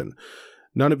exploration.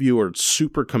 None of you are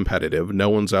super competitive. No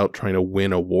one's out trying to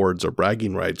win awards or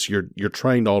bragging rights. You're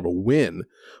trying all to win,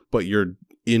 but you're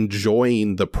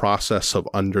enjoying the process of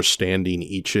understanding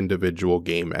each individual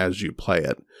game as you play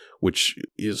it, which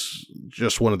is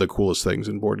just one of the coolest things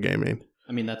in board gaming.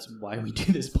 I mean, that's why we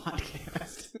do this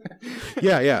podcast.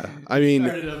 Yeah. I mean,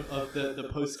 started of the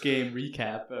post-game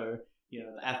recap, or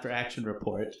the after action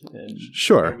report, and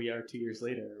Sure. here we are 2 years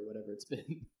later or whatever it's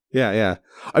been. Yeah.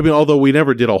 I mean, although we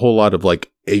never did a whole lot of like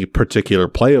a particular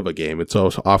play of a game, it's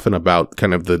also often about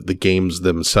kind of the games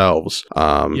themselves.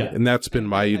 And that's been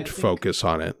my focus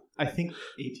on it. I think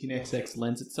 18xx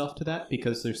lends itself to that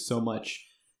because there's so much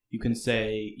you can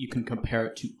say. You can compare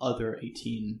it to other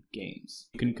 18 games.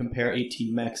 You can compare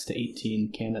 18 Mex to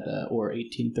 18 Canada or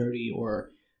 1830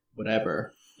 or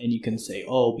whatever, and you can say,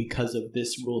 oh, because of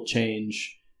this rule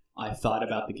change, I thought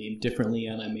about the game differently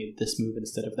and I made this move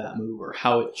instead of that move, or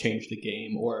how it changed the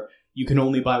game. Or you can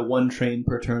only buy one train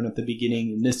per turn at the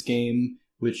beginning in this game,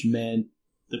 which meant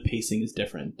the pacing is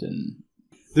different. And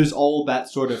there's all that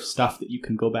sort of stuff that you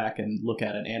can go back and look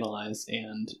at and analyze.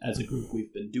 And as a group,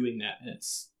 we've been doing that, and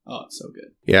it's so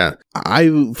good. Yeah,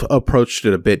 I've approached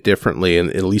it a bit differently, and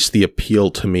at least the appeal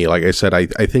to me, like I said, I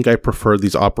think I prefer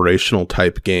these operational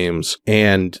type games.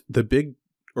 And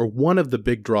one of the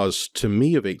big draws to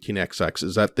me of 18xx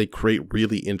is that they create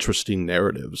really interesting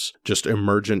narratives, just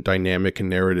emergent dynamic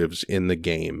narratives in the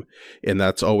game. And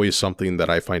that's always something that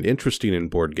I find interesting in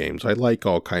board games. I like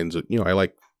all kinds of, I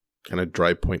like kind of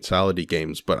dry point salad-y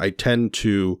games, but I tend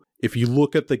to, if you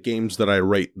look at the games that I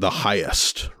rate the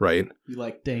highest, right? You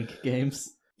like dank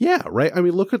games? Yeah, right. I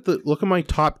mean, look at my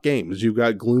top games. You've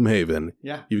got Gloomhaven.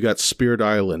 Yeah. You've got Spirit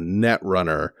Island,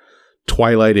 Netrunner,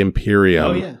 Twilight Imperium.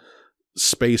 Oh, yeah.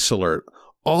 Space Alert,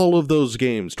 all of those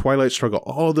games, Twilight Struggle,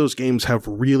 all of those games have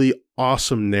really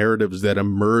awesome narratives that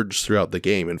emerge throughout the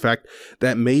game. In fact,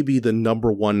 that may be the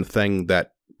number one thing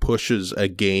that pushes a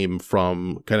game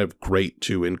from kind of great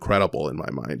to incredible in my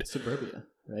mind. Suburbia,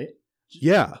 right?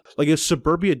 Yeah. Like if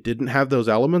Suburbia didn't have those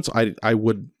elements, I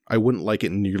wouldn't like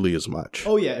it nearly as much.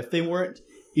 Oh yeah,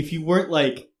 if you weren't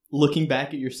like looking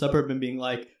back at your suburb and being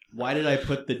like, why did I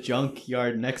put the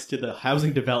junkyard next to the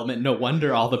housing development? No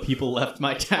wonder all the people left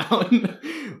my town.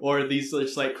 Or these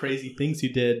just like crazy things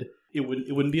you did. It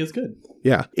wouldn't be as good.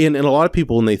 Yeah. And a lot of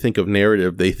people, when they think of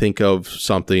narrative, they think of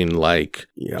something like,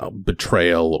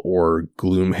 Betrayal or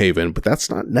Gloomhaven, but that's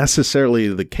not necessarily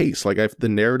the case. Like the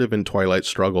narrative in Twilight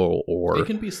Struggle it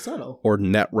can be subtle. Or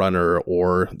Netrunner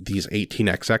or these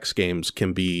 18xx games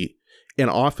can be, and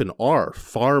often are,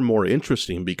 far more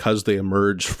interesting because they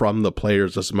emerge from the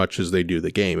players as much as they do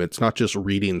the game. It's not just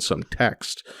reading some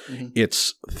text. Mm-hmm.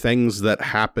 It's things that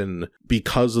happen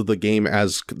because of the game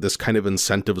as this kind of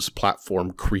incentives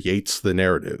platform creates the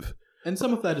narrative. And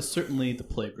some of that is certainly the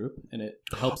playgroup, and it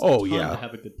helps to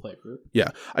have a good playgroup. Yeah.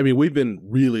 I mean, we've been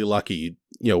really lucky.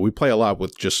 We play a lot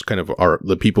with just kind of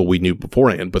the people we knew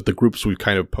beforehand, but the groups we've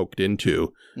kind of poked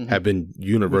into have been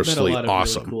universally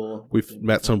awesome. We've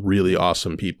met some really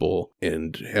awesome people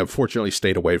and have fortunately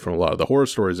stayed away from a lot of the horror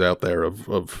stories out there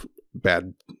of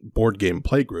bad board game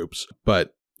play groups.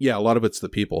 But yeah, a lot of it's the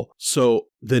people. So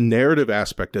the narrative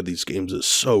aspect of these games is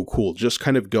so cool, just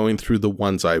kind of going through the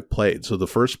ones I've played. So the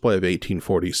first play of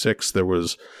 1846, there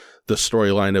was the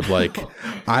storyline of like,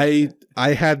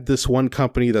 I had this one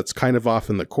company that's kind of off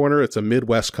in the corner. It's a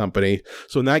Midwest company.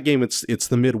 So in that game, it's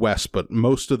the Midwest, but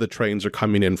most of the trains are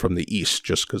coming in from the East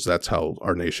just because that's how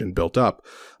our nation built up.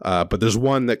 But there's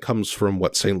one that comes from,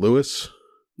 St. Louis?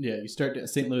 Yeah, you start at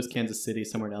St. Louis, Kansas City,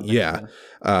 somewhere down there.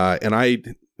 Yeah. And I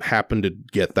happened to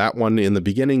get that one in the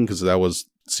beginning because that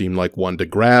seemed like one to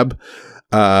grab.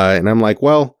 And I'm like,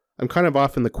 well, I'm kind of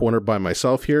off in the corner by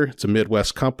myself here. It's a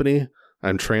Midwest company.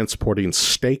 I'm transporting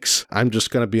steaks. I'm just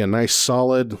going to be a nice,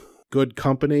 solid, good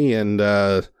company and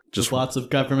just lots of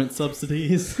government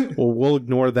subsidies. Well, we'll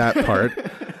ignore that part.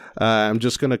 I'm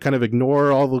just going to kind of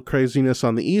ignore all the craziness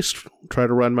on the East, try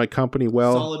to run my company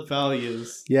well. Solid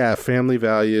values. Yeah, family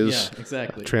values. Yeah,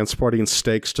 exactly. Transporting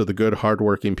steaks to the good,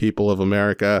 hardworking people of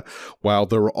America, while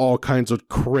there were all kinds of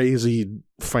crazy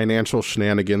financial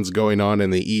shenanigans going on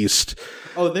in the East.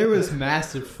 Oh, there was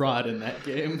massive fraud in that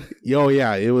game. Oh,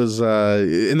 yeah, it was,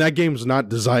 and that game's not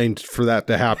designed for that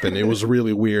to happen. It was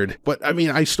really weird. But, I mean,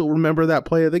 I still remember that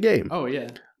play of the game. Oh, yeah.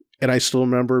 And I still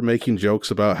remember making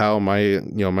jokes about how my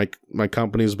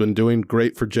company's been doing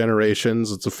great for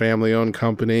generations. It's a family-owned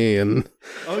company, and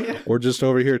we're just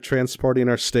over here transporting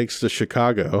our steaks to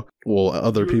Chicago. Well,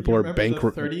 other people are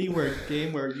bankrupt. The 30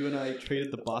 game where you and I traded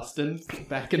the Boston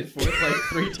back and forth like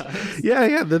 3 times.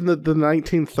 Yeah. Then the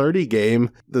 1930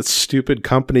 game, the stupid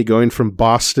company going from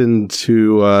Boston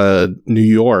to New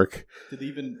York. Did they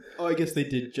even? Oh, I guess they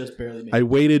did just barely make I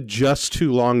waited just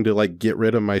too long to get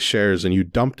rid of my shares, and you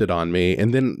dumped it on me.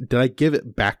 And then did I give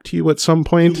it back to you at some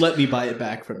point? You let me buy it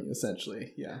back from you,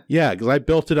 essentially. Yeah. Yeah, because I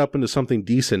built it up into something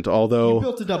decent, although... You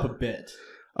built it up a bit.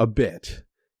 A bit.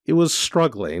 It was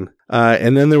struggling.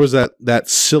 And then there was that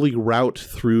silly route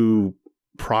through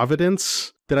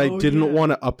Providence that I Oh, didn't yeah.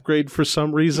 want to upgrade for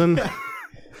some reason.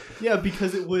 Yeah,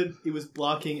 because it was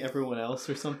blocking everyone else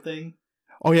or something.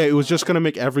 Oh yeah, it was just going to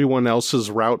make everyone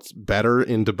else's routes better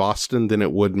into Boston than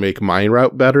it would make my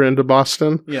route better into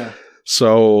Boston. Yeah.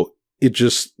 So it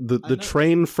just, the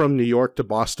train from New York to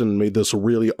Boston made this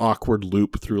really awkward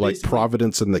loop through like Basically-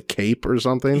 Providence and the Cape or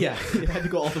something. Yeah, you had to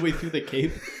go all the way through the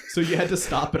Cape, so you had to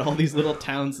stop at all these little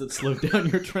towns that slowed down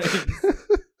your trains.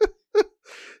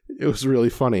 It was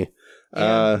really funny.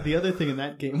 And the other thing in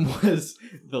that game was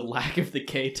the lack of the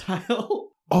K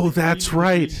tile. Oh, that's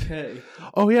right. K.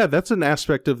 Oh yeah, that's an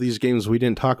aspect of these games we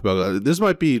didn't talk about. This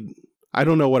might be, I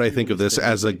don't know what I think of this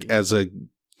as a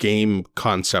game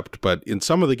concept, but in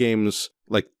some of the games,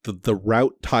 like the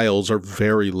route tiles are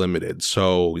very limited.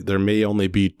 So there may only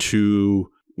be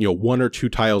one or two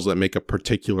tiles that make a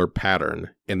particular pattern,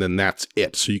 and then that's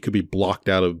it. So you could be blocked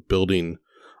out of building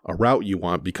a route you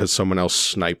want because someone else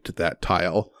sniped that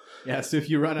tile. Yeah, so if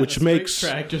you run on Which a straight makes-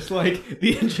 track, just like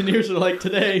the engineers are like,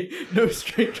 today, no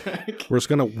straight track. We're just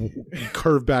going to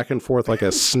curve back and forth like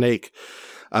a snake,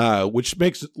 which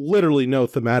makes literally no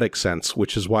thematic sense,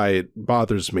 which is why it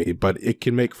bothers me. But it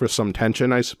can make for some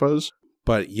tension, I suppose.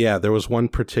 But yeah, there was one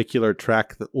particular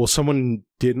track that, someone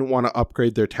didn't want to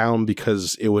upgrade their town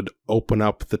because it would open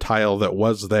up the tile that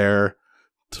was there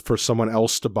for someone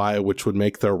else to buy, which would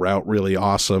make their route really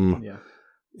awesome. Yeah.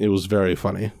 It was very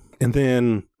funny. And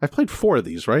then I played 4 of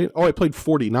these, right? Oh, I played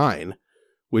 49,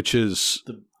 which is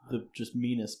The just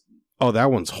meanest. Oh, that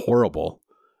one's horrible.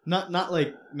 Not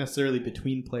like necessarily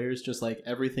between players, just like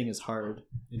everything is hard.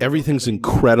 Everything's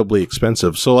incredibly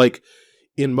expensive. So like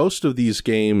in most of these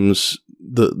games,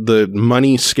 the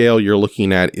money scale you're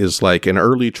looking at is like an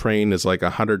early train is like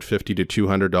 $150 to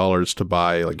 $200 to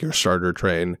buy like your starter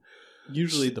train.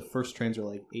 Usually the first trains are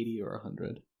like 80 or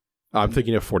 100. I'm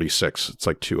thinking of 46. It's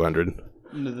like 200.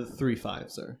 No, the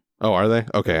 3.5s are. Oh, are they?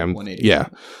 Okay, 180. Yeah.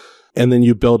 And then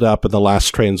you build up, and the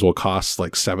last trains will cost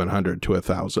like 700 to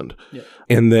 1,000. Yeah.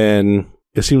 And then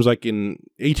it seems like in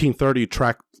 1830,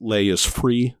 track lay is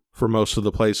free for most of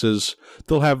the places.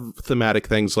 They'll have thematic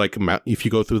things like if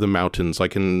you go through the mountains,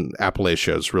 like in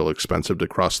Appalachia, it's real expensive to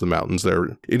cross the mountains there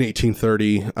in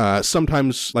 1830.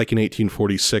 Sometimes, like in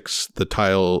 1846,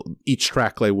 each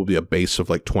track lay will be a base of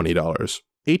like $20.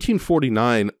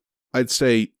 1849, I'd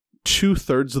say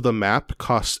 2/3 of the map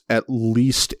costs at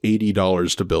least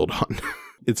 $80 to build on.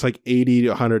 It's like 80 to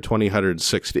 120,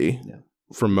 160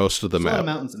 for most of the There's map. a lot of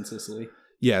mountains in Sicily.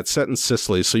 Yeah, it's set in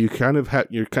Sicily, so you kind of have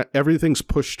everything's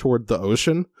pushed toward the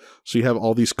ocean. So you have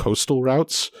all these coastal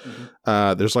routes.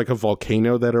 Mm-hmm. There's like a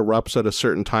volcano that erupts at a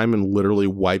certain time and literally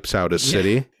wipes out a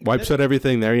city, wipes out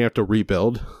everything there. You have to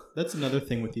rebuild. That's another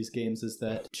thing with these games is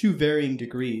that to varying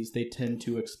degrees, they tend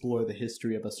to explore the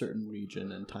history of a certain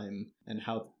region and time and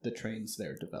how the trains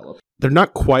there develop. They're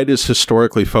not quite as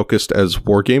historically focused as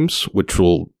war games, which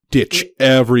will ditch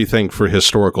everything for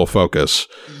historical focus.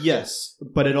 Yes,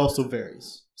 but it also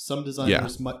varies. Some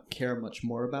designers care much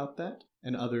more about that,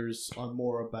 and others are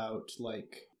more about,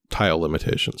 like... tile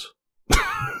limitations.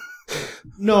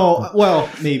 No, well,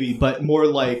 maybe, but more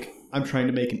like, I'm trying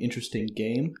to make an interesting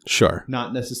game. Sure.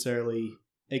 Not necessarily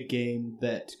a game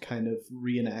that kind of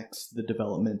reenacts the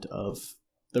development of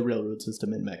the railroad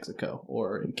system in Mexico,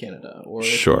 or in Canada, or in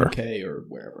the UK, or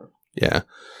wherever. Yeah.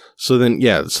 So then,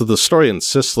 so the story in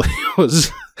Sicily was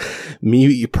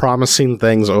me promising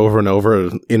things over and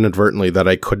over inadvertently that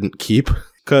I couldn't keep,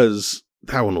 because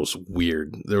that one was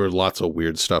weird. There were lots of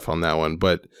weird stuff on that one.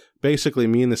 But basically,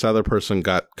 me and this other person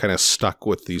got kind of stuck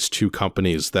with these two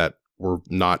companies that were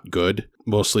not good,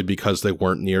 mostly because they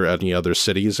weren't near any other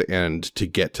cities. And to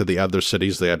get to the other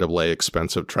cities, they had to lay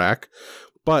expensive track.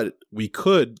 But we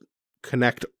could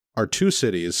connect our two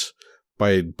cities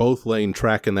by both laying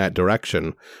track in that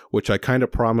direction, which I kind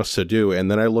of promised to do. And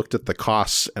then I looked at the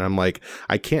costs and I'm like,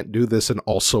 I can't do this and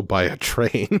also buy a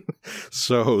train.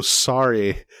 So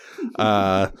sorry.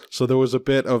 So there was a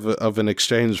bit of an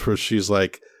exchange where she's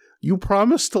like, you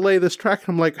promised to lay this track.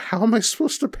 I'm like, how am I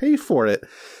supposed to pay for it?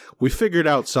 We figured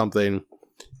out something.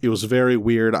 It was very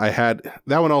weird. That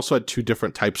one also had two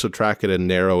different types of track. It had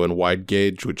narrow and wide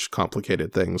gauge, which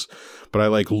complicated things. But I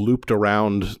like looped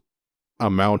around a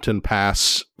mountain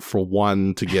pass for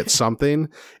one to get something,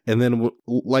 and then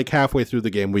like halfway through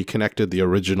the game we connected the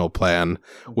original plan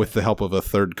with the help of a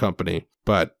third company.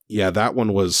 But yeah, that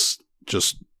one was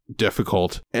just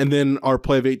difficult. And then our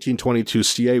play of 1822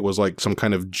 CA was like some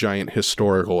kind of giant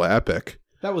historical epic.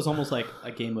 That was almost like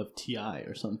a game of TI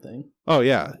or something. Oh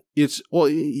yeah, it's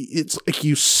like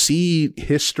you see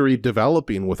history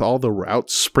developing with all the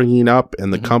routes springing up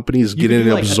and the companies getting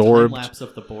absorbed. A time lapse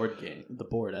of the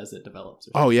board as it develops.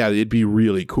 Oh yeah, it'd be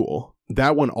really cool.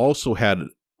 That one also had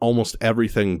almost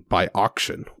everything by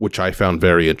auction, which I found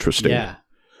very interesting. Yeah.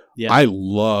 Yeah. I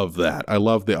love that. I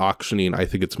love the auctioning. I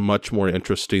think it's much more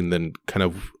interesting than kind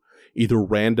of either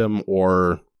random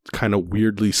or kind of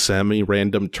weirdly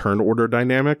semi-random turn order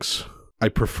dynamics. I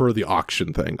prefer the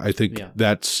auction thing. I think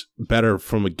that's better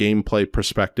from a gameplay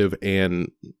perspective,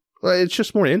 and it's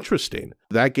just more interesting.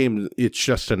 That game, it's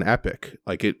just an epic.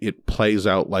 Like it plays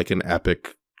out like an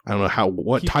epic. I don't know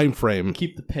what time frame.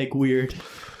 Keep the peg weird.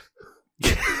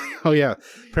 Oh yeah.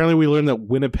 Apparently we learned that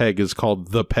Winnipeg is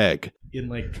called the Peg. In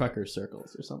like trucker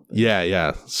circles or something.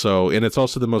 Yeah. So, and it's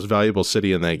also the most valuable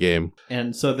city in that game.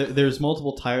 And so there's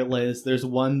multiple tire layers. There's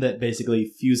one that basically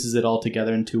fuses it all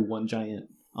together into one giant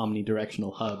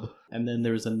omnidirectional hub. And then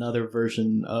there's another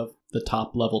version of the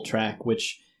top level track,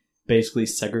 which basically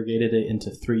segregated it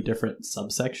into 3 different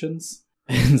subsections.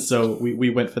 And so we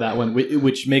went for that one,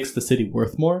 which makes the city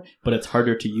worth more, but it's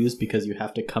harder to use because you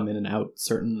have to come in and out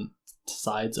certain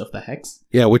sides of the hex.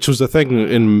 Yeah, which was the thing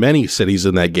in many cities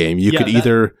in that game. You could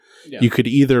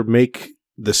either make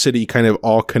the city kind of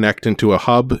all connect into a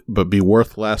hub but be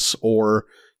worth less, or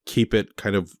keep it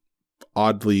kind of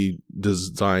oddly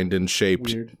designed and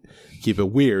shaped. Keep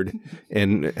it weird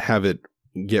and have it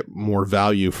get more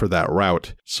value for that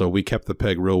route. So we kept the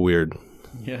peg real weird.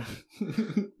 Yeah.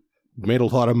 Made a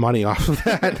lot of money off of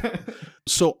that.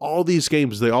 So all these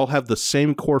games, they all have the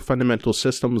same core fundamental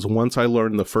systems. Once I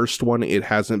learned the first one, it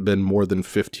hasn't been more than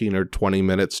 15 or 20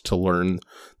 minutes to learn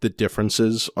the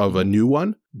differences of a new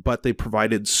one. But they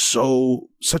provided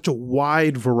such a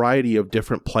wide variety of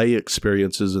different play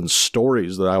experiences and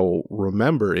stories that I will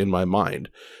remember in my mind.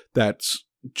 That's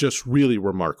just really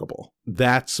remarkable.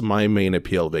 That's my main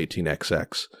appeal of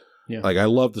 18xx. Yeah. Like, I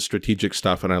love the strategic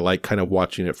stuff, and I like kind of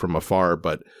watching it from afar,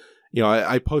 but you know,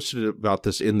 I posted about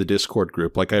this in the Discord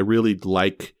group. Like, I really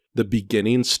like the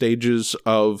beginning stages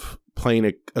of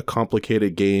playing a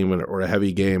complicated game or a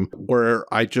heavy game where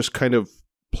I just kind of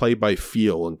play by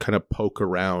feel and kind of poke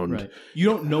around. Right. You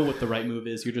don't know what the right move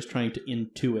is. You're just trying to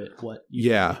intuit what you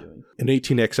should be doing. And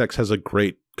 18xx has a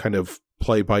great kind of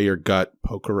play by your gut,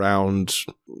 poke around.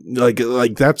 Like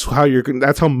that's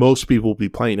how most people will be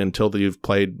playing until they've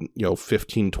played,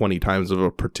 15, 20 times of a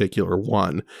particular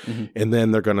one. Mm-hmm. And then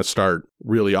they're going to start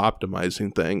really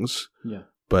optimizing things. Yeah.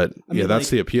 But that's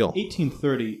the appeal.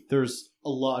 1830, there's a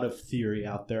lot of theory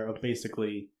out there of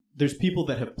basically, there's people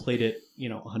that have played it,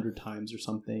 100 times or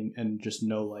something and just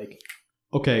know like,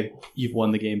 okay, you've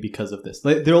won the game because of this.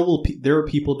 There are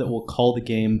people that will call the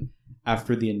game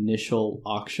after the initial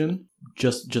auction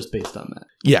just based on that.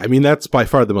 Yeah, I mean, that's by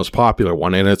far the most popular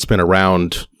one, and it's been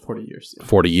around 40 years. Yeah.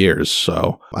 40 years,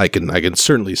 so I can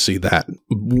certainly see that.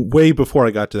 Way before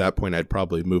I got to that point, I'd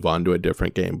probably move on to a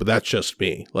different game, but that's just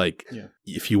me. Like,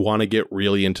 if you want to get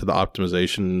really into the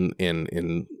optimization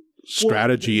and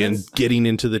strategy and getting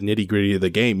into the nitty-gritty of the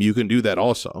game, you can do that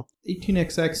also.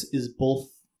 18xx is both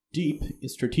deep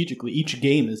strategically. Each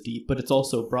game is deep, but it's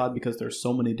also broad because there's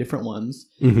so many different ones,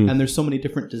 and there's so many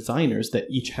different designers that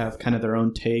each have kind of their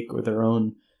own take or their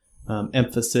own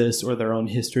emphasis or their own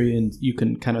history, and you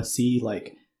can kind of see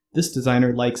like this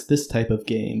designer likes this type of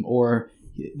game, or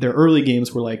their early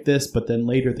games were like this, but then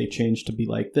later they changed to be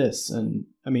like this. And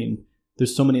I mean,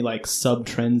 there's so many like sub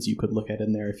trends you could look at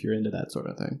in there if you're into that sort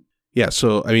of thing. Yeah,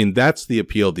 so, I mean, that's the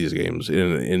appeal of these games,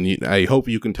 and I hope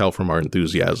you can tell from our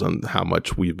enthusiasm how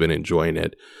much we've been enjoying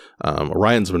it.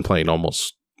 Orion's been playing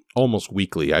almost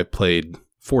weekly. I've played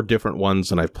 4 different ones,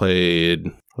 and I've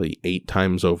played probably 8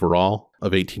 times overall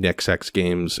of 18xx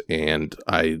games, and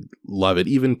I love it,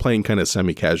 even playing kind of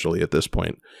semi-casually at this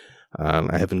point.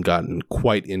 I haven't gotten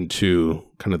quite into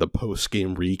kind of the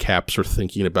post-game recaps or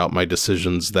thinking about my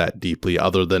decisions that deeply,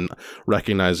 other than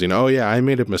recognizing, oh yeah, I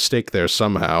made a mistake there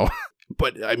somehow.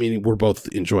 But I mean, we're both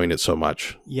enjoying it so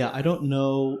much. Yeah, I don't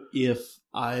know if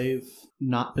I've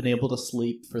not been able to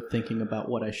sleep for thinking about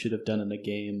what I should have done in a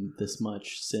game this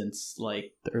much since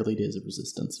like the early days of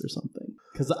Resistance or something.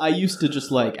 Because I used to just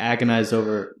like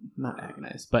not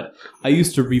agonize, but I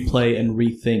used to replay and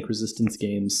rethink Resistance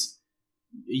games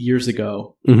years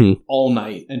ago, all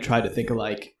night, and try to think of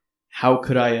like, what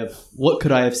could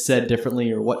I have said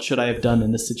differently, or what should I have done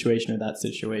in this situation or that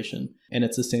situation. And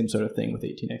it's the same sort of thing with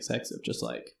 18xx of just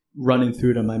like running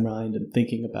through it in my mind and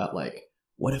thinking about like,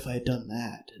 what if I had done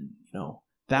that? And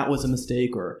that was a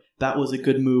mistake, or that was a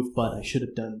good move, but I should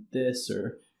have done this,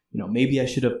 or maybe I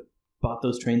should have bought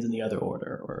those trains in the other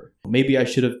order, or maybe I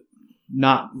should have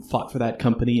not fought for that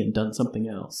company and done something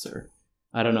else, or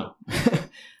I don't know.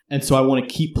 And so I want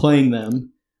to keep playing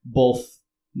them, both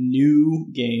new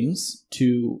games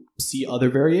to see other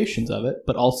variations of it,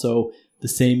 but also the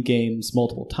same games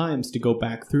multiple times to go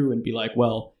back through and be like,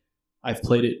 well, I've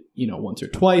played it, once or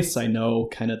twice. I know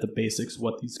kind of the basics of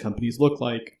what these companies look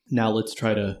like. Now let's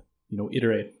try to,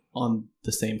 iterate on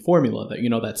the same formula,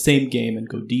 that, that same game, and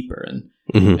go deeper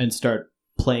and start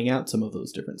playing out some of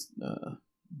those different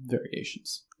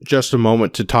variations. Just a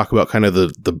moment to talk about kind of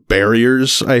the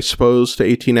barriers, I suppose, to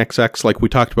 18xx. Like we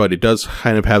talked about, it does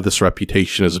kind of have this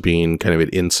reputation as being kind of an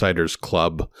insider's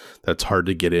club that's hard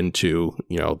to get into,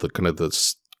 the kind of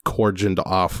this cordoned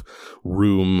off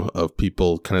room of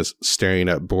people kind of staring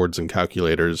at boards and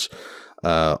calculators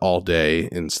all day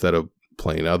instead of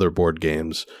playing other board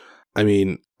games. I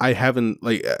mean, I haven't,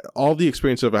 like, all the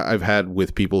experience I've had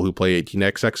with people who play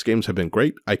 18xx games have been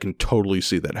great. I can totally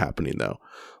see that happening, though.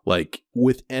 Like,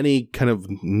 with any kind of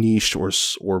niche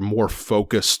or more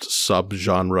focused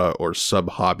sub-genre or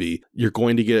sub-hobby, you're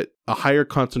going to get a higher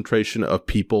concentration of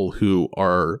people who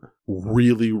are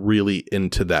really, really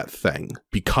into that thing.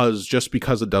 Because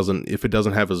if it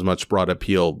doesn't have as much broad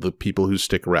appeal, the people who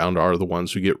stick around are the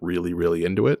ones who get really, really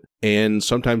into it. And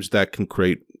sometimes that can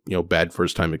create, bad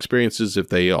first-time experiences if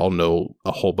they all know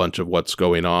a whole bunch of what's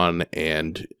going on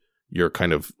and you're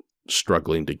kind of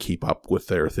struggling to keep up with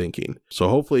their thinking. So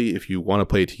hopefully, if you want to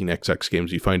play 18xx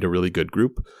games, you find a really good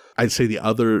group. I'd say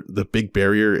the big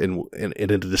barrier and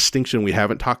a distinction we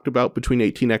haven't talked about between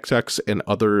 18xx and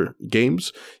other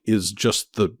games is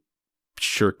just the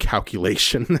sheer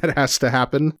calculation that has to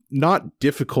happen. Not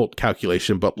difficult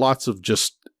calculation, but lots of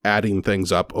just adding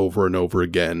things up over and over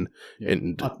again.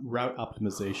 And route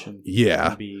optimization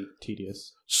can be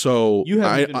tedious. So you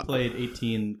haven't even played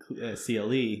 18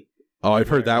 CLE. Oh, I've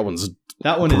heard that one's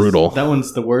brutal. That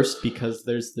one's the worst because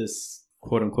there's this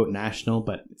quote unquote national,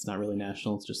 but it's not really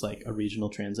national. It's just like a regional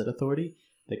transit authority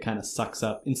that kind of sucks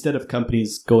up. Instead of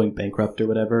companies going bankrupt or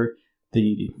whatever,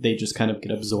 they just kind of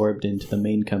get absorbed into the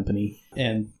main company.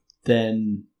 And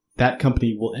then that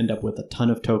company will end up with a ton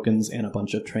of tokens and a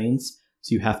bunch of trains.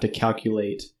 So you have to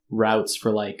calculate routes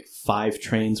for like 5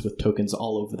 trains with tokens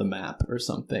all over the map or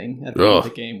something at the end of the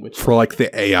game. Which for like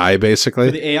the AI, basically?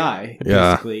 For the AI,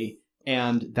 basically.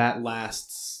 And that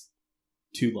lasts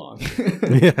too long.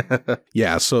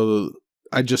 Yeah, so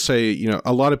I just say,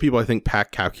 a lot of people, I think,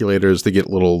 pack calculators. They get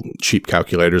little cheap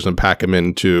calculators and pack them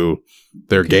into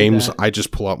their games. I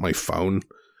just pull out my phone.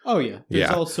 Oh, yeah. There's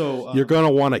also... you're going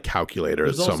to want a calculator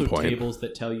at some point. There's also tables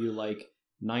that tell you, like,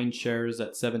 9 shares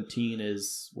at 17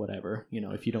 is whatever,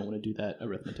 if you don't want to do that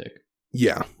arithmetic.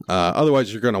 Yeah.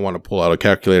 Otherwise, you're going to want to pull out a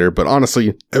calculator. But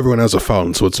honestly, everyone has a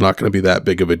phone, so it's not going to be that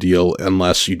big of a deal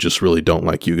unless you just really don't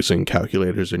like using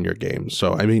calculators in your games.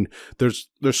 So, I mean, there's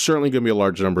certainly going to be a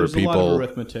large number of people. There's a lot of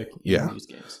arithmetic in these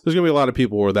games. There's going to be a lot of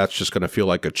people where that's just going to feel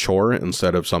like a chore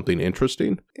instead of something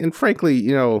interesting. And frankly,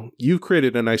 you've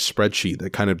created a nice spreadsheet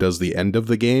that kind of does the end of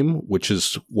the game, which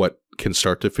is what can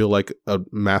start to feel like a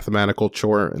mathematical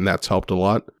chore, and that's helped a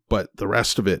lot. But the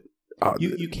rest of it...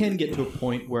 You can get to a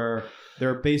point where there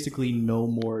are basically no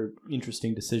more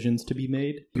interesting decisions to be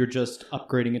made. You're just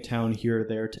upgrading a town here or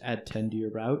there to add 10 to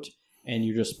your route, and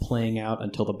you're just playing out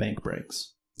until the bank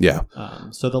breaks. Yeah.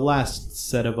 So the last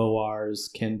set of ORs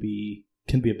can be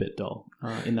a bit dull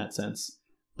in that sense.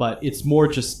 But it's more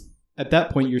just, at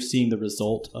that point, you're seeing the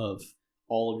result of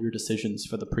all of your decisions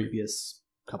for the previous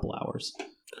couple hours.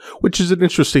 Which is an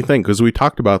interesting thing, because we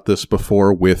talked about this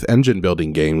before with engine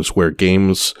building games, where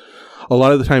games, a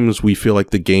lot of the times we feel like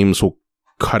the games will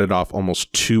cut it off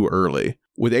almost too early.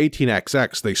 With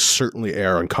 18xx, they certainly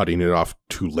err on cutting it off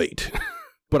too late.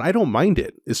 But I don't mind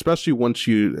it, especially once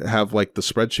you have like the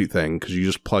spreadsheet thing, because you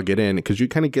just plug it in, because you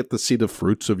kind of get to see the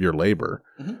fruits of your labor,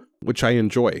 which I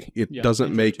enjoy. It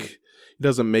doesn't make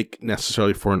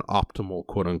necessarily for an optimal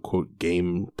quote unquote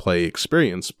gameplay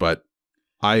experience, but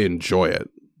I enjoy it.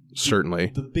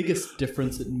 Certainly. The biggest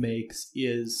difference it makes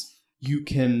is you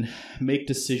can make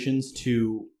decisions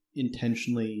to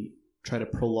intentionally try to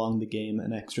prolong the game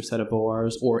an extra set of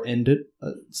ORs or end it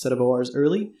a set of ORs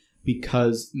early,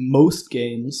 because most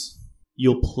games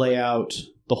you'll play out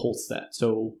the whole set.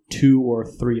 So 2 or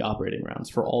 3 operating rounds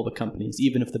for all the companies,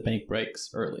 even if the bank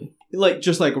breaks early.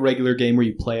 Just like a regular game where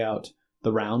you play out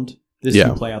the round,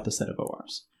 you play out the set of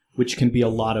ORs, which can be a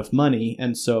lot of money.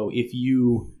 And so if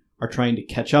you are trying to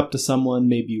catch up to someone,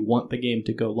 maybe you want the game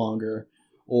to go longer,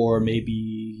 or maybe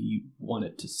you want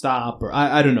it to stop, or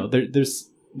I don't know. There's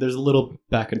a little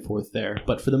back and forth there,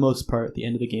 but for the most part, the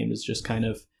end of the game is just kind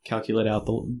of calculate out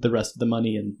the rest of the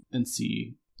money and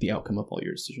see the outcome of all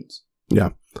your decisions. Yeah.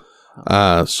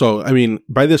 So, I mean,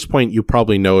 by this point, you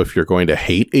probably know if you're going to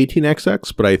hate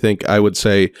 18xx, but I think I would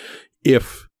say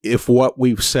if what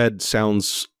we've said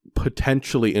sounds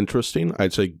potentially interesting,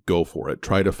 I'd say go for it.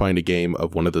 Try to find a game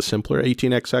of one of the simpler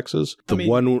 18xx's.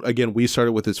 One, again, we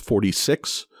started with is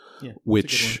 46. Yeah,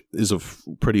 which is a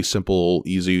pretty simple,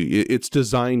 easy. It's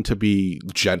designed to be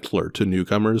gentler to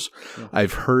newcomers. Yeah.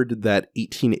 I've heard that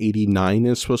 1889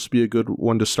 is supposed to be a good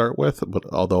one to start with, but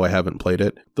although I haven't played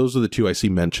it, those are the two I see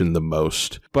mentioned the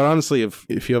most. But honestly,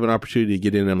 if you have an opportunity to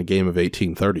get in on a game of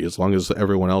 1830, as long as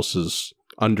everyone else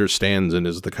understands and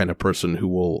is the kind of person who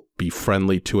will be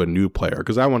friendly to a new player,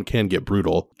 because that one can get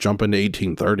brutal. Jump into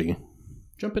 1830.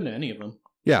 Jump into any of them.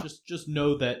 Yeah. Just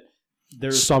know that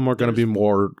some are going to be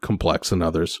more complex than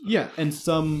others. Yeah, and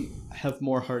some have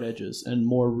more hard edges and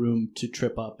more room to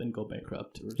trip up and go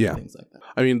bankrupt or things like that.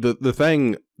 I mean, the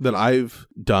thing that I've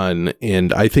done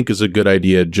and I think is a good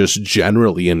idea just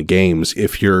generally in games,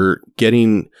 if you're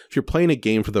playing a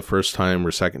game for the first time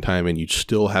or second time and you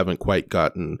still haven't quite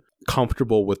gotten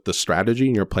comfortable with the strategy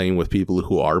and you're playing with people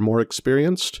who are more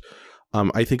experienced,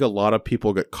 I think a lot of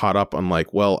people get caught up on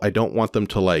like, well, I don't want them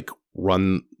to like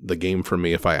run the game for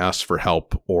me if I ask for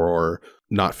help or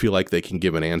not feel like they can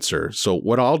give an answer. So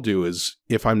what I'll do is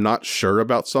if I'm not sure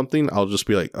about something, I'll just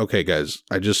be like, okay, guys,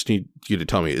 I just need you to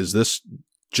tell me, is this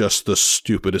just the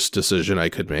stupidest decision I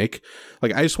could make?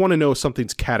 Like, I just want to know if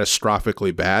something's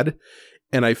catastrophically bad.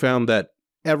 And I found that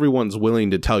everyone's willing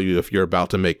to tell you if you're about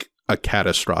to make a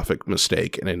catastrophic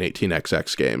mistake in an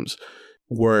 18xx games.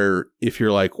 Where if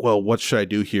you're like, well, what should I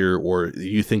do here? Or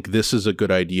you think this is a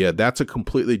good idea, that's a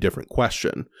completely different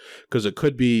question. Because it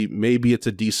could be, maybe it's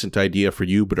a decent idea for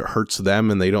you, but it hurts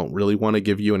them and they don't really want to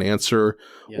give you an answer,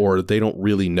 or they don't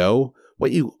really know.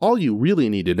 All you really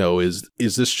need to know is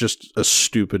this just a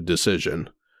stupid decision?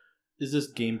 Is this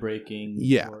game breaking?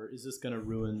 Yeah. Or is this going to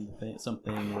ruin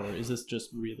something? Or is this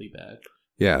just really bad?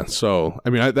 Yeah, so, I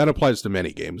mean, that applies to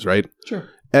many games, right? Sure.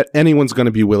 Anyone's going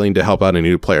to be willing to help out a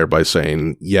new player by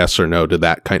saying yes or no to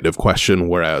that kind of question,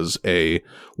 whereas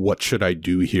what should I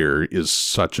do here is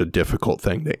such a difficult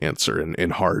thing to answer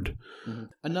and hard. Mm-hmm.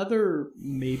 Another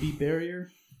maybe barrier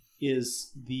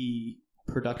is the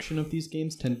production of these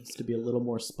games tends to be a little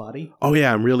more spotty. Oh,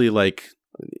 yeah, I'm really like...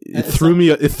 It threw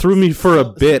me for a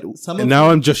bit, and now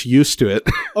I'm just used to it.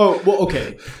 Oh, well,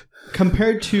 okay.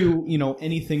 Compared to,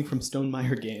 anything from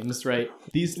Stonemaier games, right?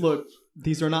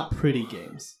 These are not pretty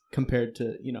games compared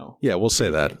to, Yeah, we'll say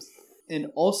that. Games. And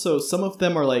also, some of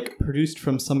them are like produced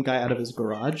from some guy out of his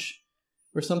garage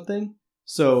or something.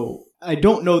 So I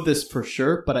don't know this for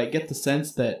sure, but I get the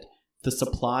sense that the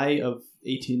supply of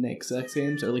 18xx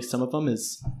games, or at least some of them,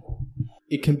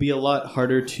 it can be a lot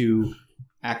harder to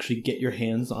actually get your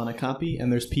hands on a copy.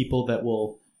 And there's people that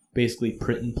will basically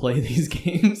print and play these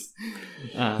games.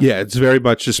 Yeah, it's very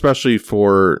much, especially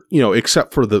for,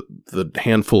 except for the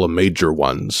handful of major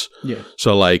ones. Yeah.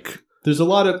 So like, there's a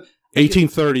lot of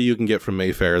 1830 you can get from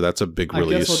Mayfair. That's a big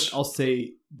release. I guess I'll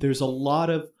say there's a lot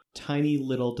of tiny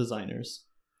little designers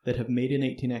that have made an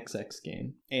 18xx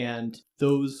game, and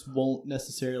those won't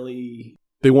necessarily...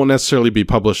 They won't necessarily be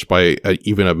published by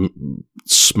even a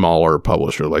smaller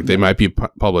publisher. Like they might be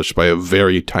published by a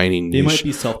very tiny niche, they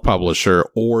might be publisher,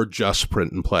 or just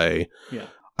print and play. Yeah.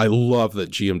 I love that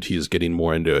GMT is getting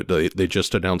more into it. They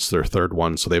just announced their third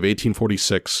one. So they have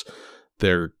 1846.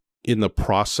 They're in the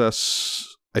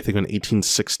process, I think on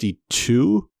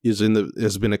 1862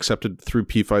 has been accepted through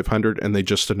P500, and they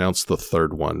just announced the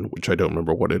third one, which I don't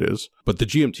remember what it is. But the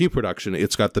GMT production,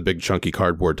 it's got the big chunky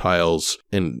cardboard tiles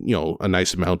and, a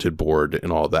nice mounted board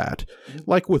and all that.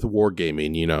 Like with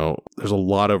wargaming, there's a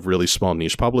lot of really small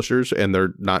niche publishers, and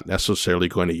they're not necessarily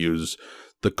going to use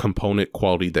the component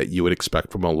quality that you would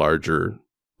expect from a larger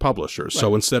publisher. Right.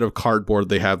 So instead of cardboard,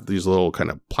 they have these little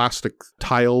kind of plastic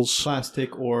tiles.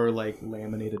 Plastic or like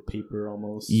laminated paper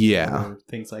almost. Yeah. Or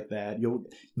things like that.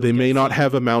 They may not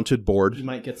have a mounted board. You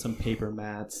might get some paper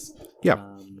mats.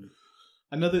 Yeah.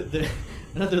 Another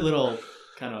little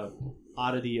kind of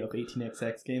oddity of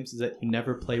 18xx games is that you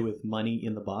never play with money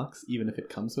in the box, even if it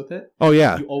comes with it. Oh,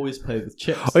 yeah. You always play with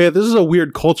chips. Oh, yeah. This is a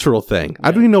weird cultural thing. Yeah.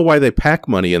 I don't even know why they pack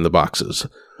money in the boxes.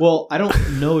 Well, I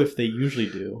don't know if they usually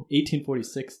do.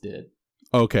 1846 did.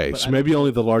 Okay, so maybe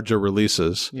only the larger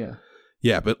releases. Yeah.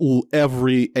 Yeah, but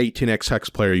every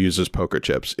 18xx player uses poker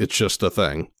chips. It's just a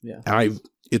thing. Yeah.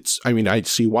 And I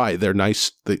see why. They're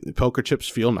nice. The poker chips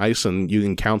feel nice, and you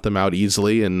can count them out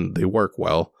easily, and they work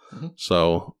well. Mm-hmm.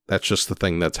 So that's just the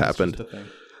thing that's happened. Just the thing.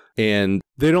 And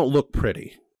they don't look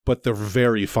pretty, but they're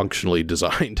very functionally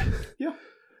designed. Yeah.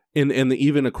 And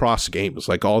even across games,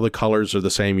 like all the colors are the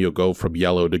same. You'll go from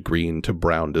yellow to green to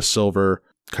brown to silver.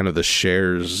 Kind of the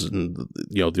shares, and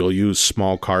they'll use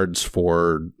small cards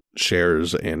for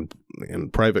shares and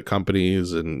private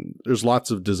companies, and there's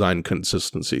lots of design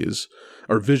consistencies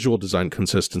or visual design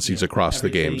consistencies across the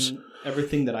games.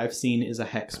 Everything that I've seen is a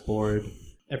hex board.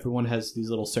 everyone has these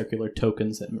little circular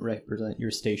tokens that represent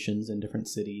your stations in different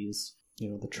cities.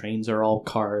 The trains are all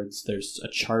cards. There's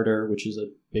a charter, which is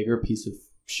a bigger piece of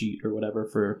sheet or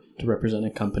whatever to represent a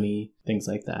company, things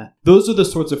like that. Those are the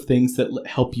sorts of things that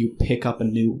help you pick up a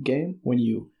new game when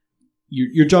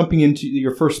you're jumping into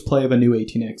your first play of a new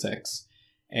 18xx,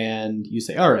 and you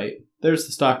say, all right, there's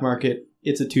the stock market.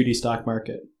 It's a 2D stock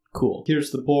market. Cool.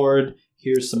 Here's the board.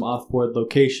 Here's some off-board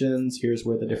locations. Here's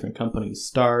where the different companies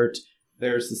start.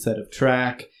 There's the set of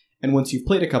track. And once you've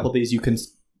played a couple of these,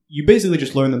 you basically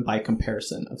just learn them by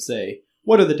comparison of, say,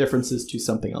 what are the differences to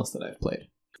something else that I've played?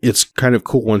 It's kind of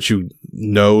cool once you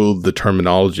know the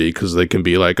terminology, because they can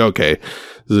be like, okay,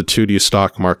 the 2D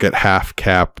stock market, half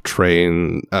cap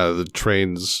train, the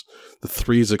trains, the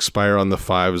 3s expire on the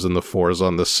 5s and the 4s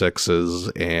on the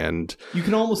 6s, and you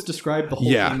can almost describe the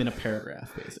whole game in a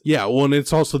paragraph, basically. Yeah, well, and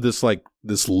it's also this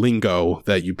lingo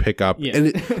that you pick up,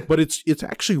 but it's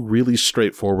actually really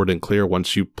straightforward and clear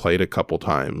once you played a couple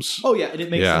times. Oh yeah, and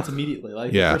it makes sense immediately.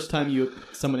 The first time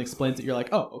someone explains it, you're like,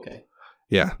 oh, okay.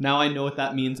 Yeah. Now I know what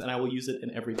that means, and I will use it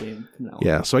in every game from now on.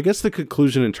 Yeah, so I guess the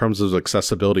conclusion in terms of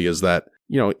accessibility is that,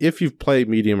 if you've played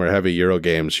medium or heavy Euro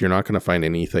games, you're not going to find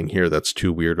anything here that's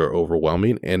too weird or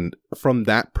overwhelming. And from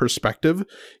that perspective,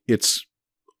 it's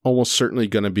almost certainly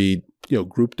going to be,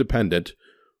 group dependent,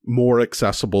 more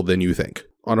accessible than you think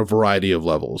on a variety of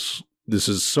levels. This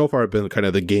has so far been kind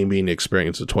of the gaming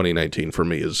experience of 2019 for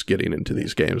me, is getting into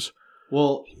these games.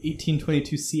 Well,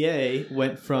 1822 CA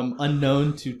went from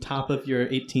unknown to top of your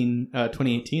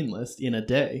 2018 list in a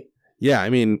day. Yeah, I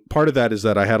mean, part of that is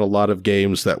that I had a lot of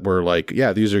games that were like,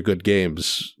 yeah, these are good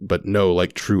games, but no,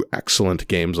 true excellent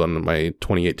games on my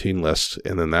 2018 list,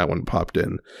 and then that one popped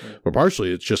in. Yeah. But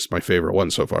partially, it's just my favorite one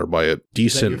so far by a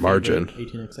decent margin.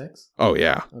 18xx? Oh,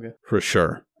 yeah, okay, for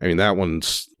sure. I mean, that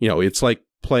one's, it's like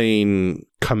playing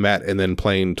Comet and then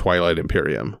playing Twilight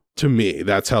Imperium. To me,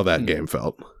 that's how that game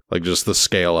felt. Just the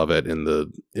scale of it and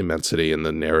the immensity and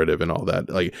the narrative and all that.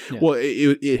 Well,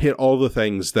 it hit all the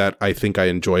things that I think I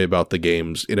enjoy about the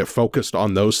games, and it focused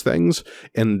on those things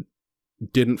and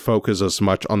didn't focus as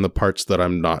much on the parts that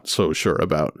I'm not so sure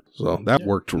about. So that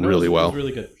worked really well. It was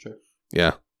really good, for sure.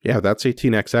 Yeah. Yeah, that's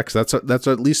 18xx. That's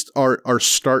at least our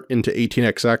start into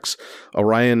 18xx.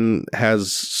 Orion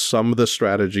has some of the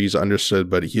strategies understood,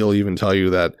 but he'll even tell you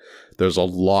that there's a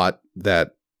lot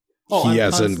that he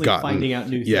hasn't gotten. Finding out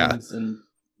new things and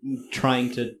trying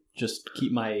to just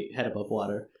keep my head above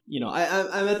water.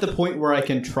 I'm at the point where I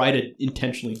can try to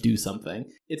intentionally do something.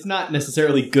 It's not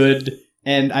necessarily good,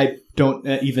 and I don't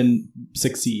even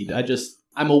succeed.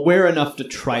 I'm aware enough to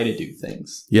try to do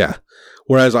things. Yeah.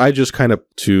 Whereas I just kind of,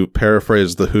 to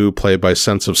paraphrase The Who, play by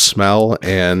sense of smell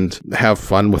and have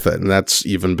fun with it. And that's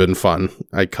even been fun.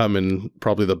 I come in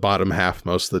probably the bottom half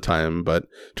most of the time, but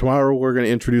tomorrow we're going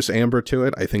to introduce Amber to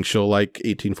it. I think she'll like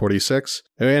 1846.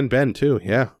 And Ben too,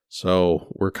 yeah. So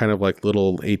we're kind of like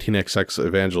little 18xx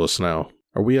evangelists now.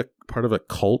 Are we a part of a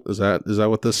cult? Is that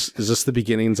what is this the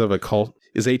beginnings of a cult?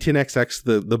 Is 18xx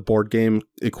the board game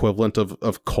equivalent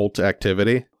of cult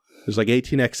activity? There's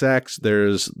 18xx,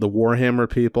 there's the Warhammer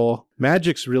people.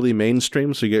 Magic's really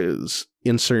mainstream, so you get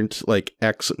insert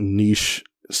X niche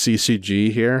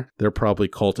CCG here. They're probably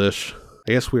cultish.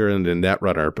 I guess we were into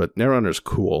Netrunner, but Netrunner's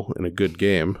cool and a good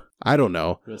game. I don't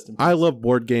know. I love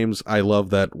board games. I love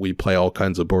that we play all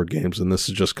kinds of board games, and this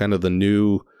is just kind of the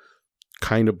new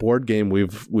kind of board game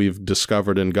we've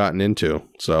discovered and gotten into.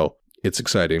 So it's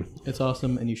exciting. It's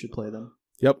awesome, and you should play them.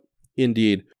 Yep,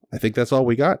 indeed. I think that's all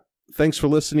we got. Thanks for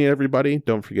listening, everybody.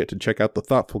 Don't forget to check out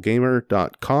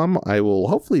thethoughtfulgamer.com. I will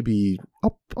hopefully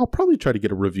I'll probably try to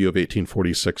get a review of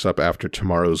 1846 up after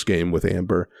tomorrow's game with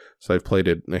Amber. So I've played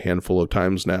it a handful of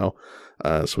times now,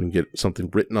 so we can get something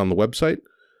written on the website.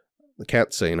 The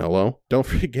cat's saying hello. Don't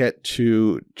forget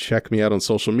to check me out on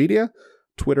social media.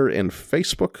 Twitter and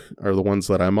Facebook are the ones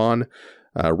that I'm on.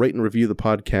 Rate and review the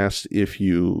podcast if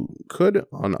you could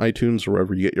on iTunes or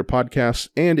wherever you get your podcasts.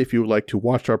 And if you would like to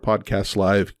watch our podcast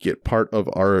live, get part of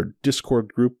our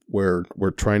Discord group where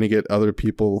we're trying to get other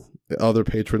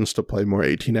patrons to play more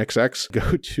 18xx,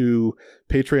 go to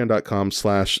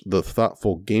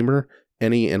patreon.com/thethoughtfulgamer.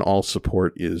 Any and all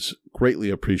support is greatly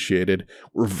appreciated.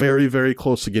 We're very, very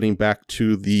close to getting back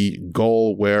to the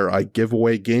goal where I give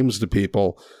away games to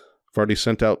people. I've already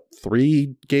sent out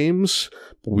 3 games,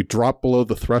 but we dropped below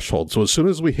the threshold. So as soon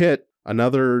as we hit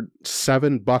another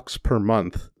 $7 per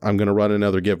month, I'm going to run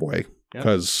another giveaway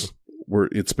because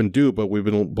it's been due, but we've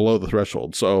been below the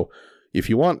threshold. So if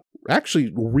you want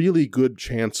actually really good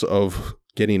chance of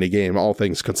getting a game, all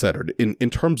things considered. In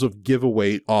terms of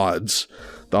giveaway odds,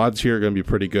 the odds here are going to be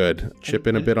pretty good. Chip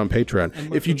in a bit on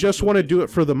Patreon. If you just want to do it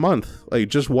for the month, like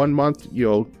just 1 month,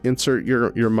 insert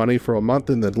your money for a month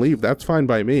and then leave, that's fine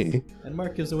by me. And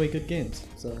Mark gives away good games,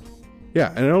 so...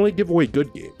 Yeah, and I only give away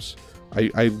good games.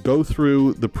 I go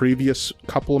through the previous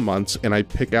couple of months and I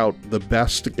pick out the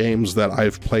best games that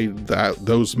I've played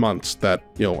those months that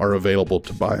are available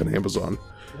to buy on Amazon.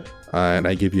 And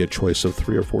I give you a choice of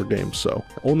 3 or 4 games, so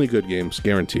only good games,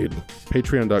 guaranteed.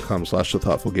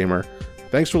 Patreon.com/thethoughtfulgamer.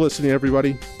 Thanks for listening,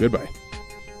 everybody. Goodbye.